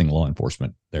assisting law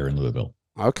enforcement there in Louisville.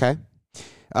 Okay.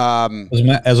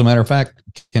 As a matter of fact,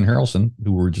 Ken Harrelson,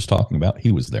 who we were just talking about,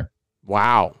 he was there.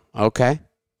 Wow. Okay.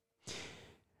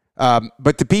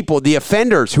 But the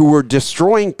offenders who were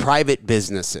destroying private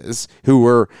businesses, who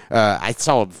were, I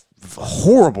saw a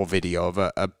horrible video of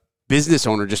a business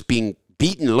owner just being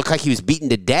beaten. It looked like he was beaten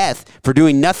to death for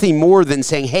doing nothing more than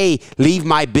saying, "Hey, leave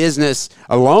my business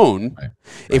alone." Right.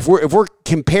 If we're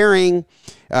comparing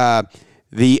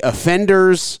the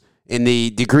offenders in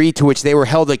the degree to which they were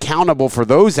held accountable for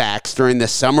those acts during the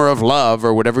summer of love,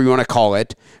 or whatever you want to call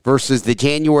it, versus the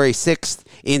January 6th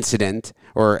incident,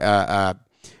 or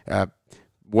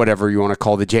whatever you want to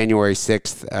call the January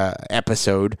 6th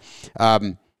episode,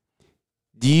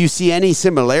 do you see any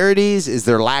similarities? Is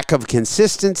there lack of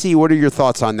consistency? What are your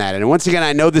thoughts on that? And once again,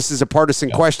 I know this is a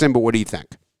partisan question, but what do you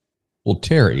think? Well,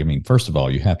 Terry, I mean, first of all,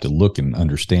 you have to look and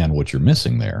understand what you're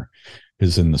missing there.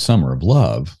 Is in the summer of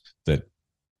love that,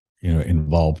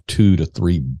 involved $2 to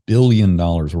 $3 billion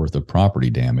worth of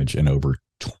property damage and over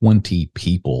 20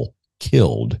 people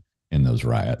killed in those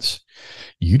riots.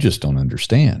 You just don't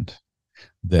understand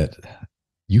that.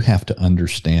 You have to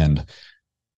understand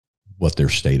what their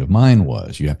state of mind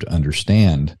was. You have to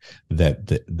understand that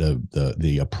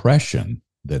the oppression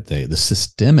that the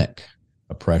systemic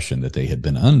oppression that they had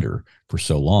been under for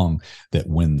so long, that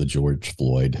when the George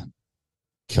Floyd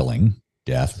killing,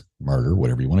 death, murder,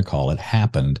 whatever you want to call it,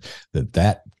 happened,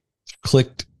 that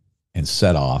clicked and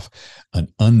set off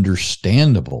an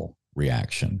understandable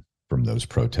reaction from those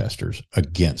protesters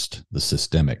against the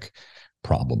systemic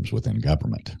problems within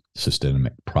government,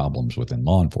 systemic problems within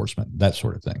law enforcement, that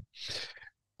sort of thing.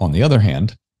 On the other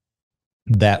hand,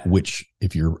 that which,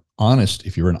 if you're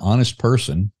an honest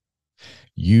person,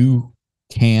 you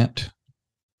can't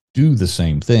do the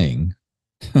same thing,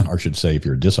 or I should say, if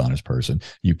you're a dishonest person,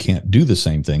 you can't do the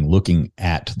same thing looking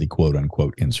at the quote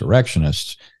unquote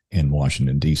insurrectionists in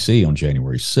Washington, D.C. on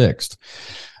January 6th,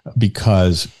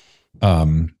 because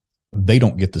they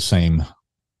don't get the same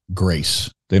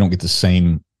grace. They don't get the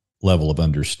same level of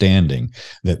understanding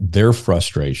that their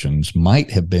frustrations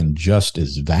might have been just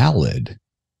as valid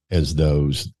as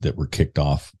those that were kicked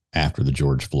off after the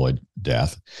George Floyd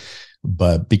death,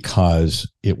 but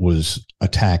because it was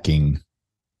attacking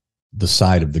the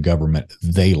side of the government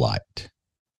they liked,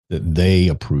 that they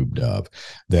approved of,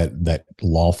 that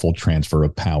lawful transfer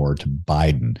of power to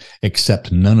Biden,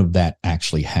 except none of that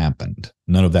actually happened.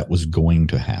 None of that was going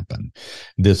to happen.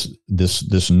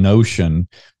 This notion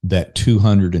that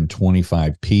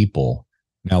 225 people,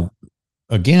 now,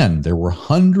 again, there were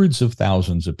hundreds of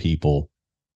thousands of people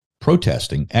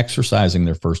protesting, exercising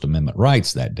their First Amendment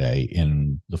rights that day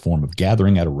in the form of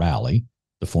gathering at a rally,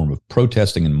 the form of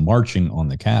protesting and marching on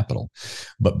the Capitol.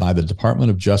 But by the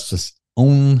Department of Justice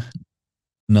own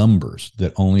numbers,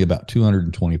 that only about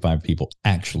 225 people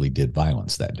actually did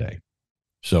violence that day.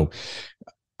 So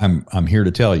I'm here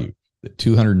to tell you that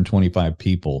 225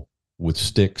 people with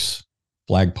sticks,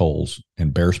 flagpoles,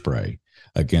 and bear spray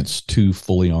against two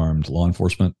fully armed law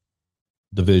enforcement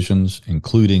divisions,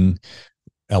 including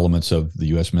elements of the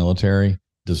U.S. military,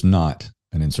 does not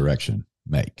an insurrection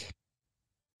make.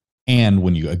 And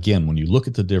when you look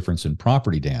at the difference in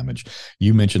property damage,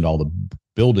 you mentioned all the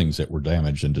buildings that were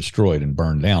damaged and destroyed and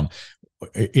burned down.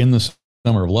 In the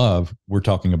Summer of Love, we're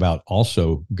talking about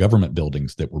also government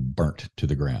buildings that were burnt to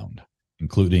the ground,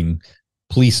 including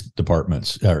police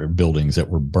departments or buildings that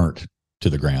were burnt to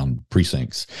the ground,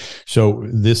 precincts. So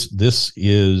this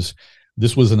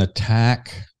was an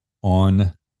attack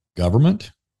on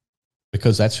government,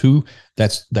 because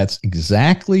that's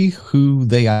exactly who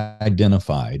they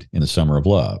identified in the Summer of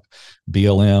Love.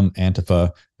 BLM,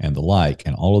 Antifa, and the like,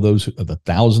 and all of those, the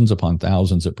thousands upon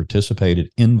thousands that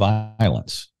participated in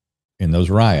violence in those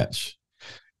riots,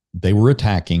 they were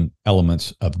attacking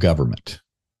elements of government.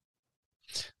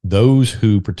 Those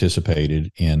who participated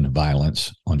in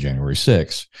violence on January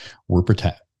 6th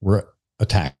were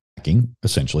attacking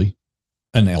essentially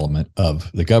an element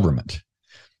of the government.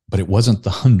 But it wasn't the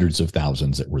hundreds of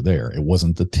thousands that were there. It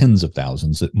wasn't the tens of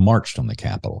thousands that marched on the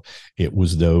Capitol. It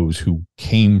was those who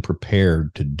came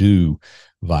prepared to do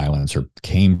violence or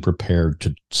came prepared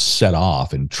to set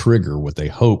off and trigger what they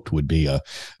hoped would be a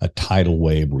tidal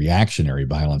wave reactionary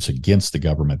violence against the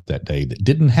government that day that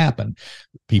didn't happen.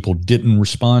 People didn't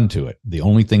respond to it. The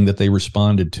only thing that they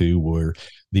responded to were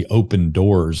the open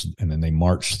doors, and then they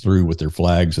marched through with their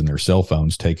flags and their cell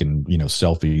phones taking,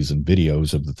 selfies and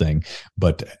videos of the thing.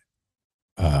 But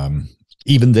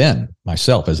even then,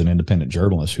 myself, as an independent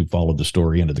journalist who followed the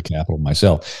story into the Capitol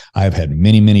myself, I've had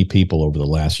many, many people over the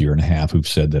last year and a half who've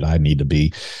said that I need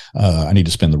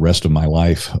to spend the rest of my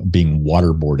life being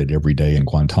waterboarded every day in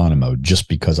Guantanamo just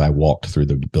because I walked through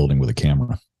the building with a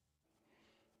camera.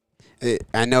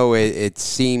 I know it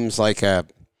seems like a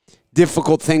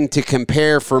difficult thing to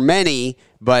compare for many,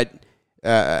 but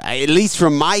at least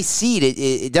from my seat,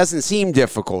 it doesn't seem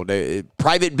difficult.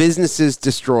 Private businesses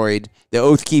destroyed. The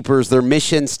Oath Keepers, their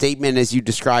mission statement, as you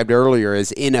described earlier,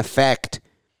 is in effect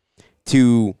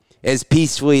to, as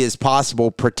peacefully as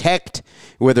possible, protect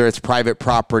whether it's private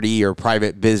property or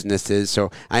private businesses.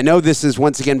 So I know this is,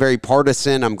 once again, very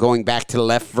partisan. I'm going back to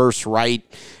left versus right,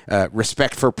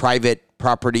 respect for private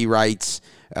property rights.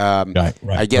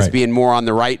 I guess being more on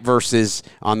the right versus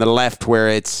on the left, where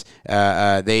it's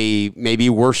they maybe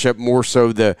worship more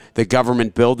so the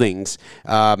government buildings,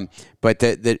 but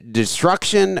the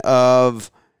destruction of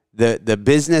the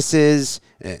businesses,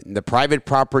 the private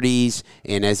properties,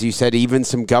 and as you said, even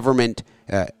some government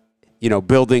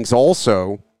buildings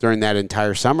also during that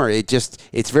entire summer.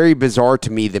 It's very bizarre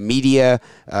to me, the media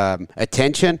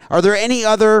attention. Are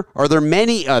there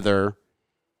many other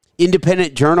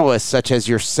independent journalists such as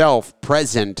yourself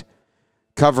present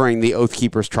covering the Oath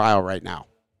Keepers trial right now?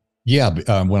 Yeah.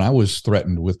 When I was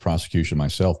threatened with prosecution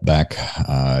myself back,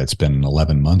 it's been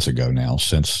 11 months ago now,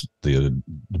 since the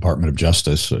Department of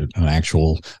Justice, an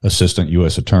actual assistant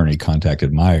U.S. attorney,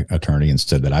 contacted my attorney and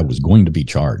said that I was going to be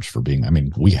charged for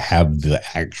we have the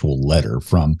actual letter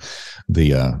from the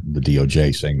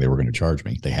DOJ saying they were going to charge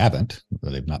me. They haven't.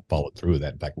 They've not followed through with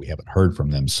that. In fact, we haven't heard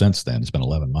from them since then. It's been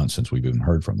 11 months since we've even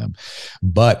heard from them.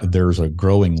 But there's a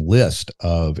growing list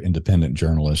of independent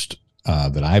journalists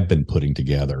that I've been putting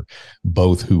together,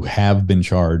 both who have been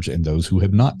charged and those who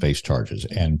have not faced charges.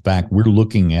 And in fact, we're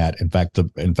looking at,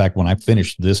 when I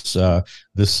finish this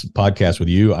podcast with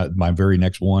you, my very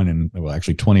next one, and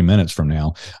actually 20 minutes from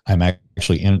now, I'm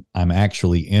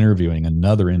actually interviewing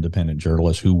another independent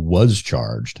journalist who was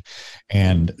charged.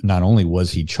 And not only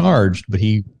was he charged, but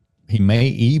he may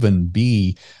even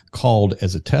be called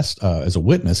as a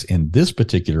witness in this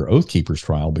particular Oath Keepers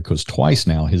trial, because twice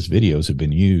now his videos have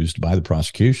been used by the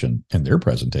prosecution in their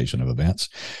presentation of events.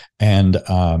 And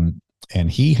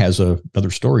and he has another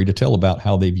story to tell about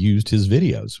how they've used his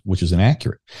videos, which is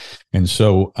inaccurate. And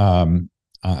so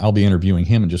I'll be interviewing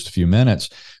him in just a few minutes.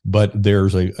 But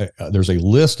there's a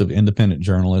list of independent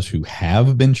journalists who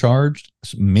have been charged,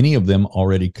 many of them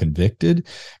already convicted,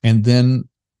 and then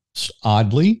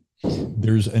oddly,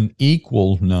 there's an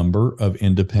equal number of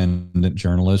independent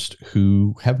journalists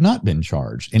who have not been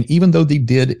charged. And even though they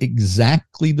did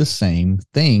exactly the same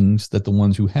things that the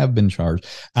ones who have been charged,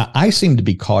 I seem to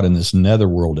be caught in this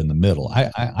netherworld in the middle.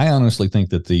 I honestly think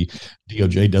that the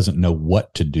DOJ doesn't know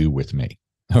what to do with me.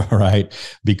 All right.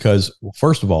 Because,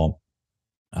 first of all,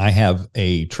 I have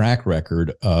a track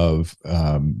record of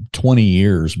 20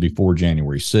 years before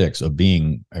January 6th of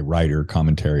being a writer,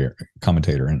 commentator,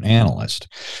 and analyst.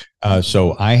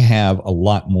 So I have a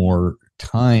lot more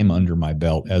time under my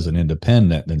belt as an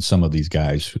independent than some of these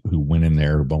guys who went in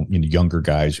there, younger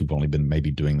guys who've only been maybe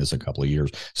doing this a couple of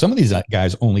years. Some of these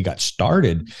guys only got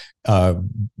started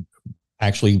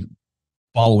actually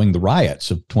following the riots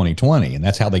of 2020. And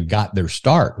that's how they got their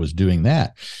start, was doing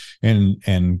that,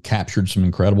 and captured some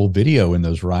incredible video in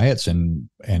those riots, and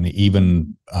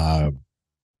even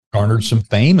garnered some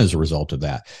fame as a result of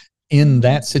that. In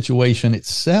that situation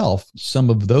itself, some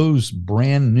of those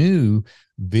brand new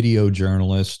video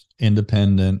journalists,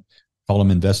 independent, call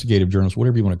them investigative journalists,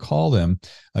 whatever you want to call them,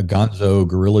 gonzo,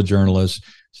 guerrilla journalists,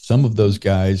 some of those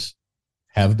guys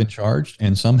have been charged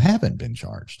and some haven't been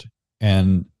charged.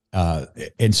 And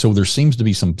so there seems to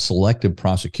be some selective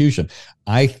prosecution.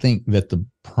 I think that the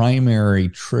primary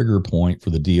trigger point for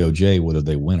the DOJ, whether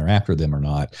they went or after them or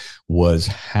not, was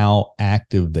how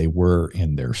active they were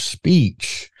in their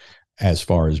speech as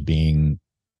far as being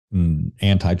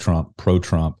anti-Trump,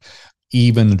 pro-Trump.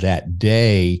 Even that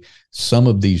day, some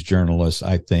of these journalists,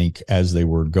 I think, as they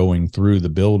were going through the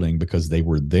building, because they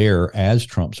were there as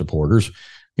Trump supporters,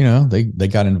 they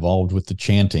got involved with the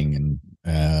chanting and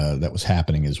that was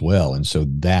happening as well. And so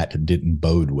that didn't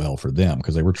bode well for them,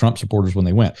 because they were Trump supporters when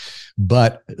they went.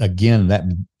 But again,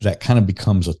 that kind of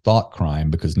becomes a thought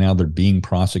crime, because now they're being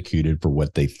prosecuted for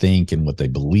what they think and what they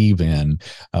believe in,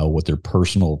 what their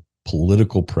personal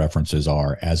political preferences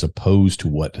are, as opposed to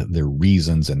what their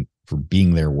reasons and for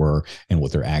being there were and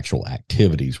what their actual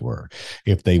activities were.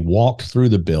 If they walked through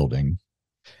the building,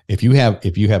 if you have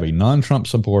a non-Trump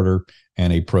supporter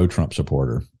and a pro-Trump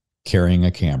supporter carrying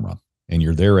a camera, and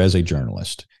you're there as a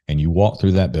journalist, and you walk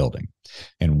through that building,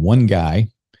 and one guy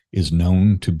is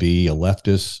known to be a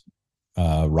leftist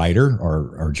writer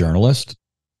or journalist,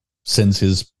 sells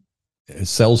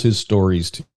his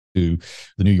stories to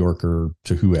the New Yorker,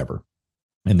 to whoever,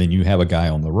 and then you have a guy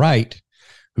on the right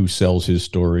who sells his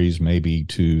stories maybe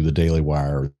to the Daily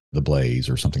Wire, or the Blaze,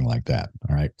 or something like that.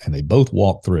 All right, and they both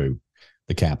walk through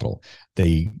the Capitol.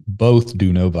 They both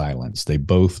do no violence. They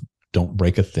both don't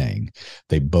break a thing.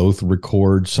 They both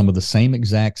record some of the same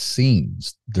exact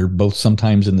scenes. They're both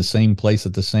sometimes in the same place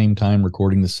at the same time,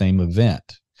 recording the same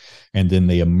event. And then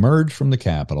they emerge from the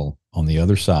Capitol on the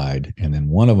other side, and then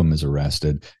one of them is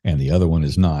arrested and the other one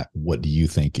is not. What do you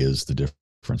think is the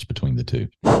difference between the two?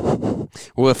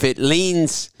 Well, if it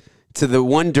leans to the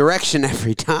one direction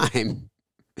every time.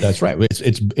 That's right.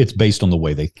 It's based on the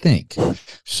way they think.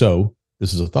 So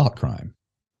this is a thought crime.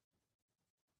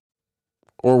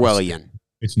 Orwellian.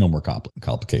 It's no more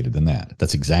complicated than that.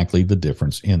 That's exactly the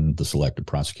difference in the selective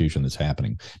prosecution that's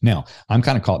happening. Now, I'm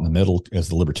kind of caught in the middle as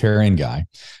the libertarian guy,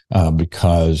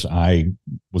 because I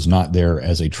was not there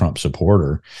as a Trump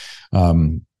supporter.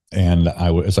 And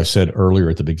as I said earlier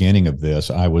at the beginning of this,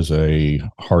 I was a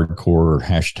hardcore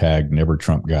hashtag never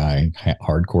Trump guy,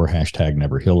 hardcore hashtag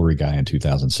never Hillary guy in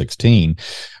 2016.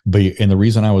 And the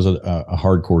reason I was a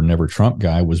hardcore never Trump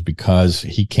guy was because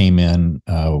he came in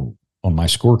on my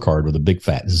scorecard with a big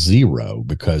fat 0,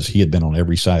 because he had been on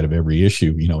every side of every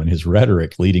issue, in his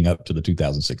rhetoric leading up to the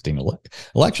 2016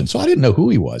 election. So I didn't know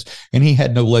who he was. And he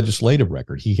had no legislative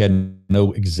record. He had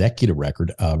no executive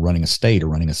record running a state or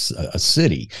running a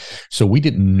city. So we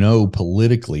didn't know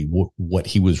politically what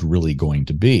he was really going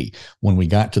to be. When we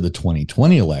got to the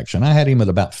 2020 election, I had him at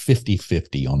about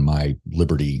 50-50 on my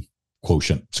Liberty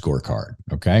quotient scorecard.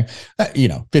 Okay.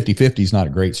 50-50 is not a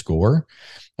great score.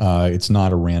 It's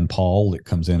not a Rand Paul that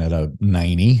comes in at a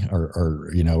 90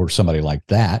 or somebody like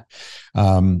that.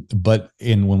 But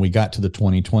when we got to the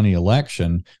 2020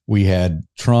 election, we had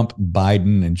Trump,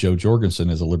 Biden, and Joe Jorgensen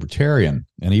as a libertarian.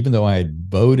 And even though I had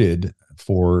voted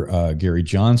for Gary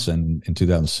Johnson in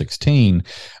 2016,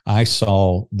 I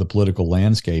saw the political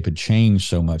landscape had changed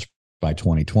so much by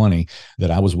 2020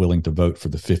 that I was willing to vote for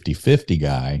the 50-50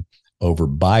 guy over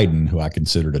Biden, who I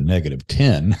considered a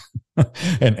 -10,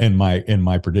 and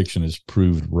my prediction is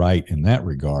proved right in that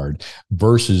regard,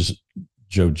 versus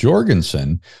Jo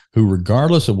Jorgensen, who,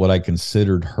 regardless of what I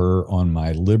considered her on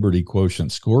my Liberty Quotient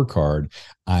scorecard,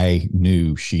 I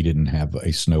knew she didn't have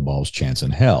a snowball's chance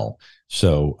in hell.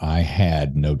 So I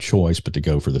had no choice but to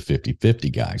go for the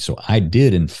 50-50 guy. So I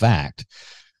did, in fact,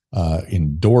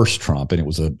 endorse Trump, and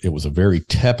it was a very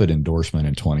tepid endorsement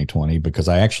in 2020 because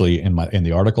I actually in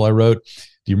the article I wrote.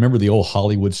 Do you remember the old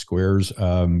Hollywood Squares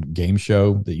game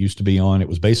show that used to be on? It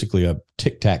was basically a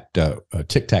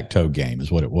tic-tac-toe game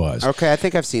is what it was. Okay, I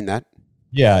think I've seen that.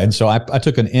 Yeah, and so I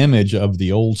took an image of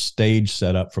the old stage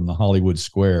setup from the Hollywood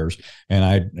Squares, and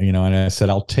I said,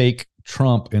 I'll take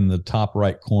Trump in the top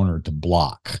right corner to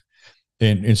block.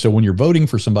 And so when you're voting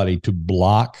for somebody to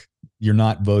block, you're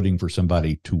not voting for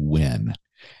somebody to win.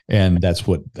 And that's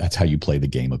how you play the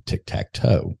game of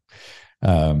tic-tac-toe.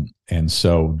 And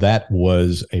so that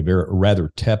was a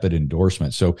rather tepid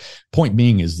endorsement. So point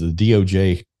being is the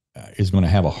DOJ is going to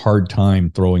have a hard time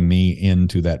throwing me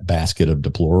into that basket of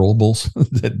deplorables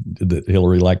that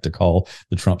Hillary liked to call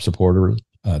the Trump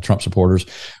supporters.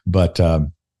 But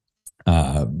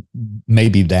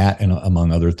maybe that, and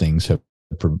among other things, have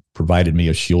provided me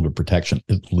a shield of protection,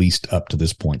 at least up to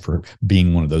this point, for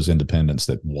being one of those independents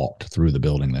that walked through the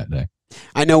building that day.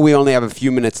 I know we only have a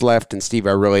few minutes left, and Steve,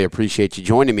 I really appreciate you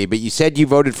joining me, but you said you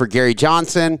voted for Gary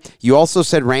Johnson. You also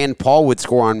said Rand Paul would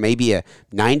score on maybe a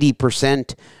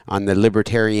 90% on the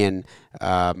libertarian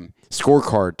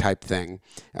scorecard type thing.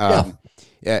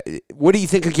 What do you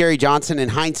think of Gary Johnson? In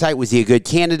hindsight, was he a good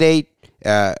candidate?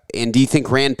 And do you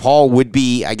think Rand Paul would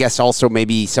be, I guess also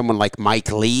maybe someone like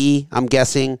Mike Lee, I'm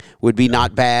guessing, would be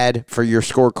not bad for your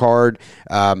scorecard?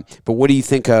 But what do you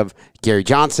think of Gary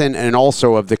Johnson and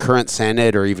also of the current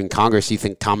Senate or even Congress? Do you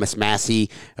think Thomas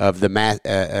Massie of the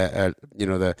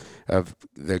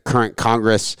current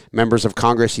Congress, members of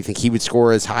Congress, you think he would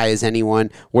score as high as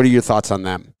anyone? What are your thoughts on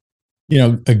them?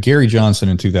 Gary Johnson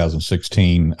in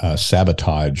 2016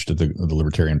 sabotaged the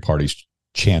Libertarian Party's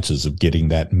chances of getting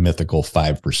that mythical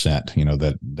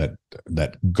 5%,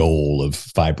 that goal of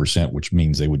 5%, which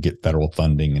means they would get federal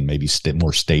funding and maybe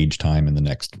more stage time in the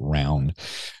next round.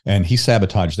 And he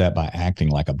sabotaged that by acting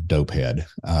like a dopehead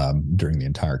during the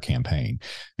entire campaign.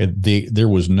 There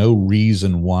was no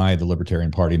reason why the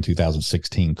Libertarian Party in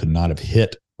 2016 could not have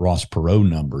hit Ross Perot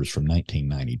numbers from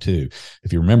 1992.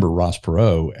 If you remember Ross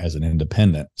Perot as an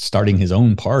independent, starting his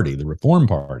own party, the Reform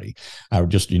Party,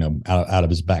 just out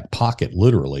of his back pocket,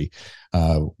 literally,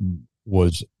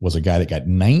 was a guy that got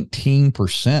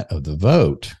 19% of the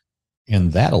vote in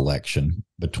that election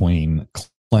between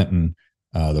Clinton,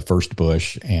 the first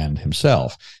Bush, and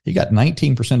himself. He got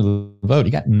 19% of the vote.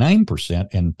 He got 9%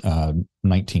 in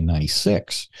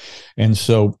 1996, and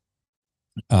so.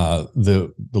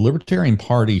 The Libertarian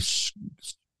Party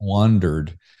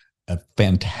squandered a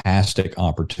fantastic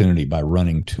opportunity by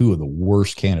running two of the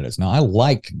worst candidates. Now, I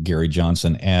liked Gary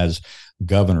Johnson as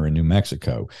governor in New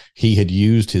Mexico. He had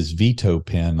used his veto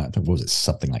pen, I think, was it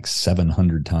something like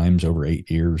 700 times over 8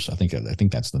 years? I think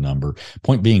that's the number.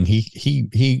 Point being,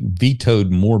 he vetoed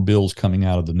more bills coming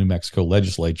out of the New Mexico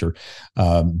legislature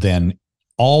than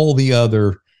all the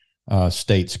other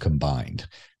states combined.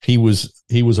 He was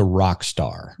a rock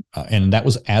star, and that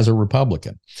was as a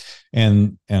Republican,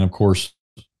 and of course,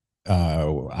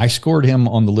 I scored him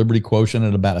on the Liberty Quotient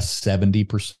at about a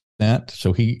 70%.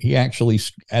 So he actually,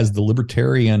 as the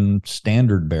Libertarian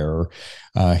standard bearer,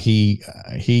 he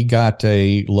got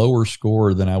a lower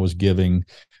score than I was giving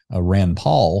Rand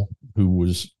Paul, who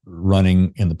was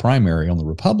running in the primary on the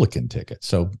Republican ticket.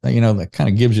 So, that kind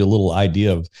of gives you a little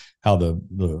idea of how the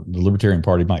Libertarian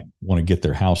Party might want to get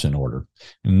their house in order.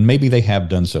 And maybe they have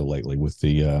done so lately with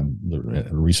the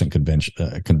recent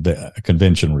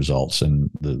convention results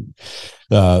and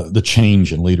the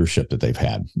change in leadership that they've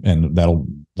had. And that'll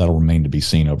remain to be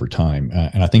seen over time.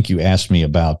 And I think you asked me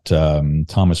about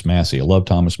Thomas Massie. I love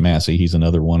Thomas Massie. He's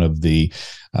another one of the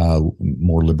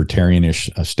more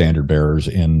libertarianish standard bearers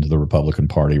in the Republican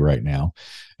Party right now.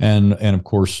 And of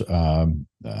course,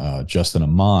 Justin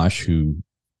Amash, who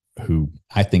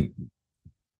I think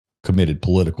committed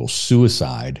political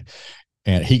suicide,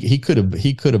 and he could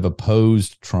have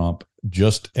opposed Trump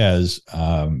just as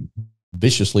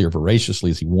viciously or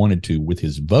voraciously as he wanted to with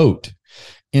his vote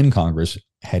in Congress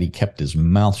had he kept his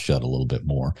mouth shut a little bit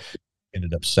more.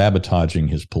 Ended up sabotaging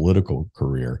his political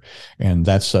career, and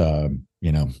that's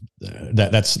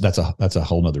that's a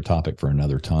whole nother topic for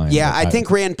another time. Yeah, I think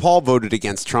Rand Paul voted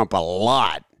against Trump a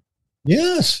lot.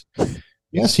 Yes.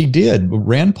 Yes, he did.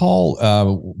 Rand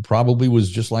Paul probably was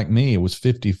just like me. It was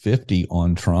 50-50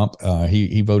 on Trump.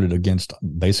 He voted against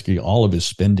basically all of his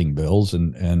spending bills,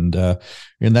 and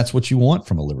that's what you want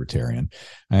from a libertarian.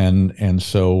 And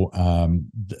so,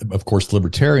 of course,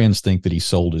 libertarians think that he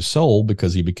sold his soul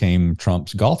because he became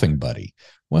Trump's golfing buddy.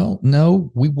 Well,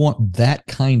 no, we want that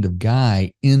kind of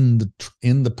guy in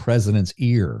the president's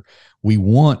ear. We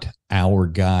want our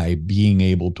guy being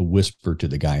able to whisper to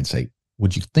the guy and say,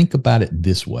 would you think about it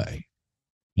this way?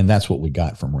 And that's what we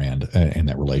got from Rand and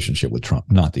that relationship with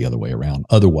Trump, not the other way around.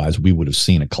 Otherwise, we would have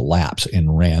seen a collapse in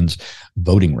Rand's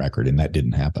voting record, and that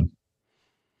didn't happen.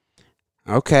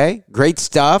 Okay, great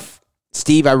stuff.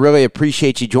 Steve, I really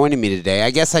appreciate you joining me today. I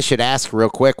guess I should ask real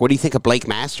quick, what do you think of Blake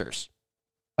Masters?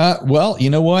 Well, you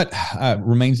know what?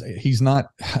 He's not,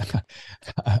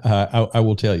 I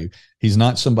will tell you, he's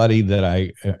not somebody that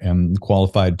I am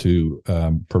qualified to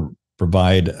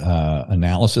provide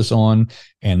analysis on.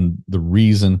 And the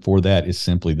reason for that is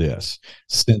simply this.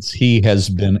 Since he has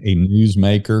been a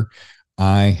newsmaker,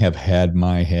 I have had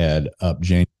my head up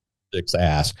January 6th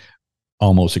ass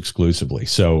almost exclusively.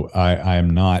 So I am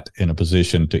not in a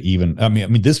position to even,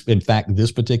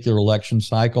 this particular election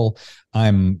cycle,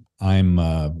 I'm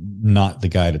not the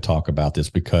guy to talk about this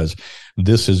because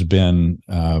this has been,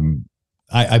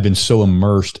 I've been so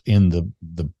immersed in the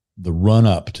run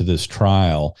up to this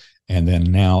trial. And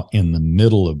then now in the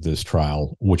middle of this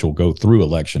trial, which will go through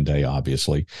Election Day,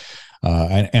 obviously.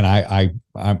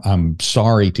 I'm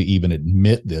sorry to even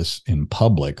admit this in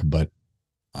public, but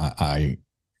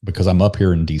because I'm up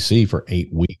here in DC for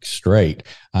 8 weeks straight,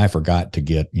 I forgot to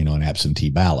get, an absentee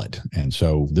ballot. And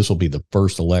so this will be the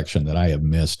first election that I have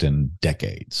missed in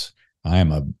decades. I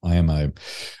am a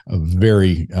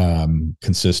very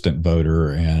consistent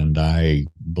voter, and I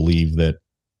believe that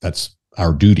that's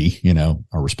our duty,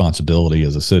 our responsibility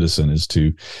as a citizen is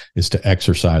to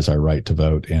exercise our right to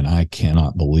vote. And I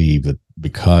cannot believe that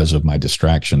because of my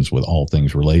distractions with all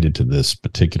things related to this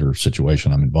particular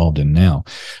situation I'm involved in now,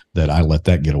 that I let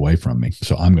that get away from me.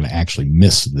 So I'm going to actually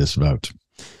miss this vote.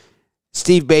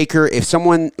 Steve Baker, if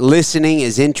someone listening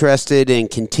is interested in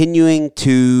continuing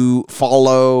to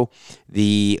follow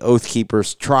the Oath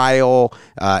Keepers trial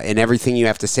and everything you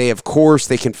have to say, of course,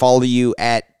 they can follow you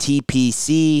at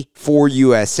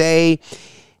TPC4USA.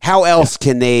 How else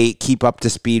can they keep up to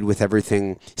speed with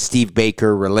everything Steve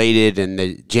Baker related in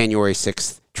the January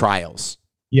 6th trials?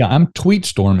 Yeah, I'm tweet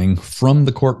storming from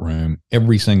the courtroom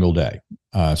every single day.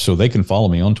 So they can follow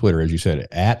me on Twitter, as you said,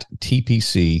 at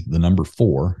TPC, the number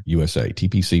 4 USA,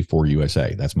 TPC4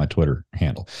 USA. That's my Twitter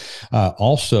handle.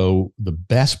 Also, the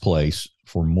best place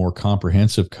for more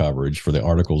comprehensive coverage for the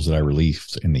articles that I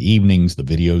release in the evenings, the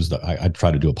videos that I try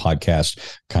to do a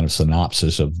podcast kind of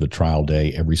synopsis of the trial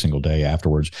day every single day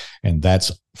afterwards. And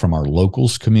that's from our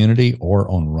locals community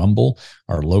or on Rumble.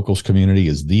 Our locals community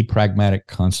is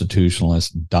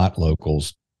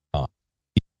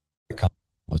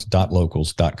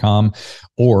thepragmaticconstitutionalist.locals.com,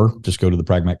 or just go to the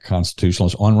Pragmatic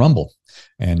Constitutionalist on Rumble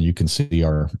and you can see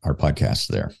our podcasts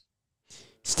there.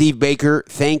 Steve Baker,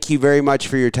 thank you very much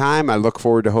for your time. I look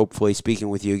forward to hopefully speaking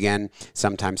with you again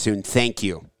sometime soon. Thank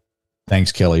you.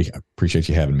 Thanks, Kelly. I appreciate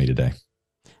you having me today.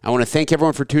 I want to thank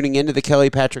everyone for tuning in to the Kelly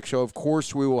Patrick Show. Of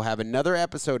course, we will have another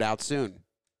episode out soon.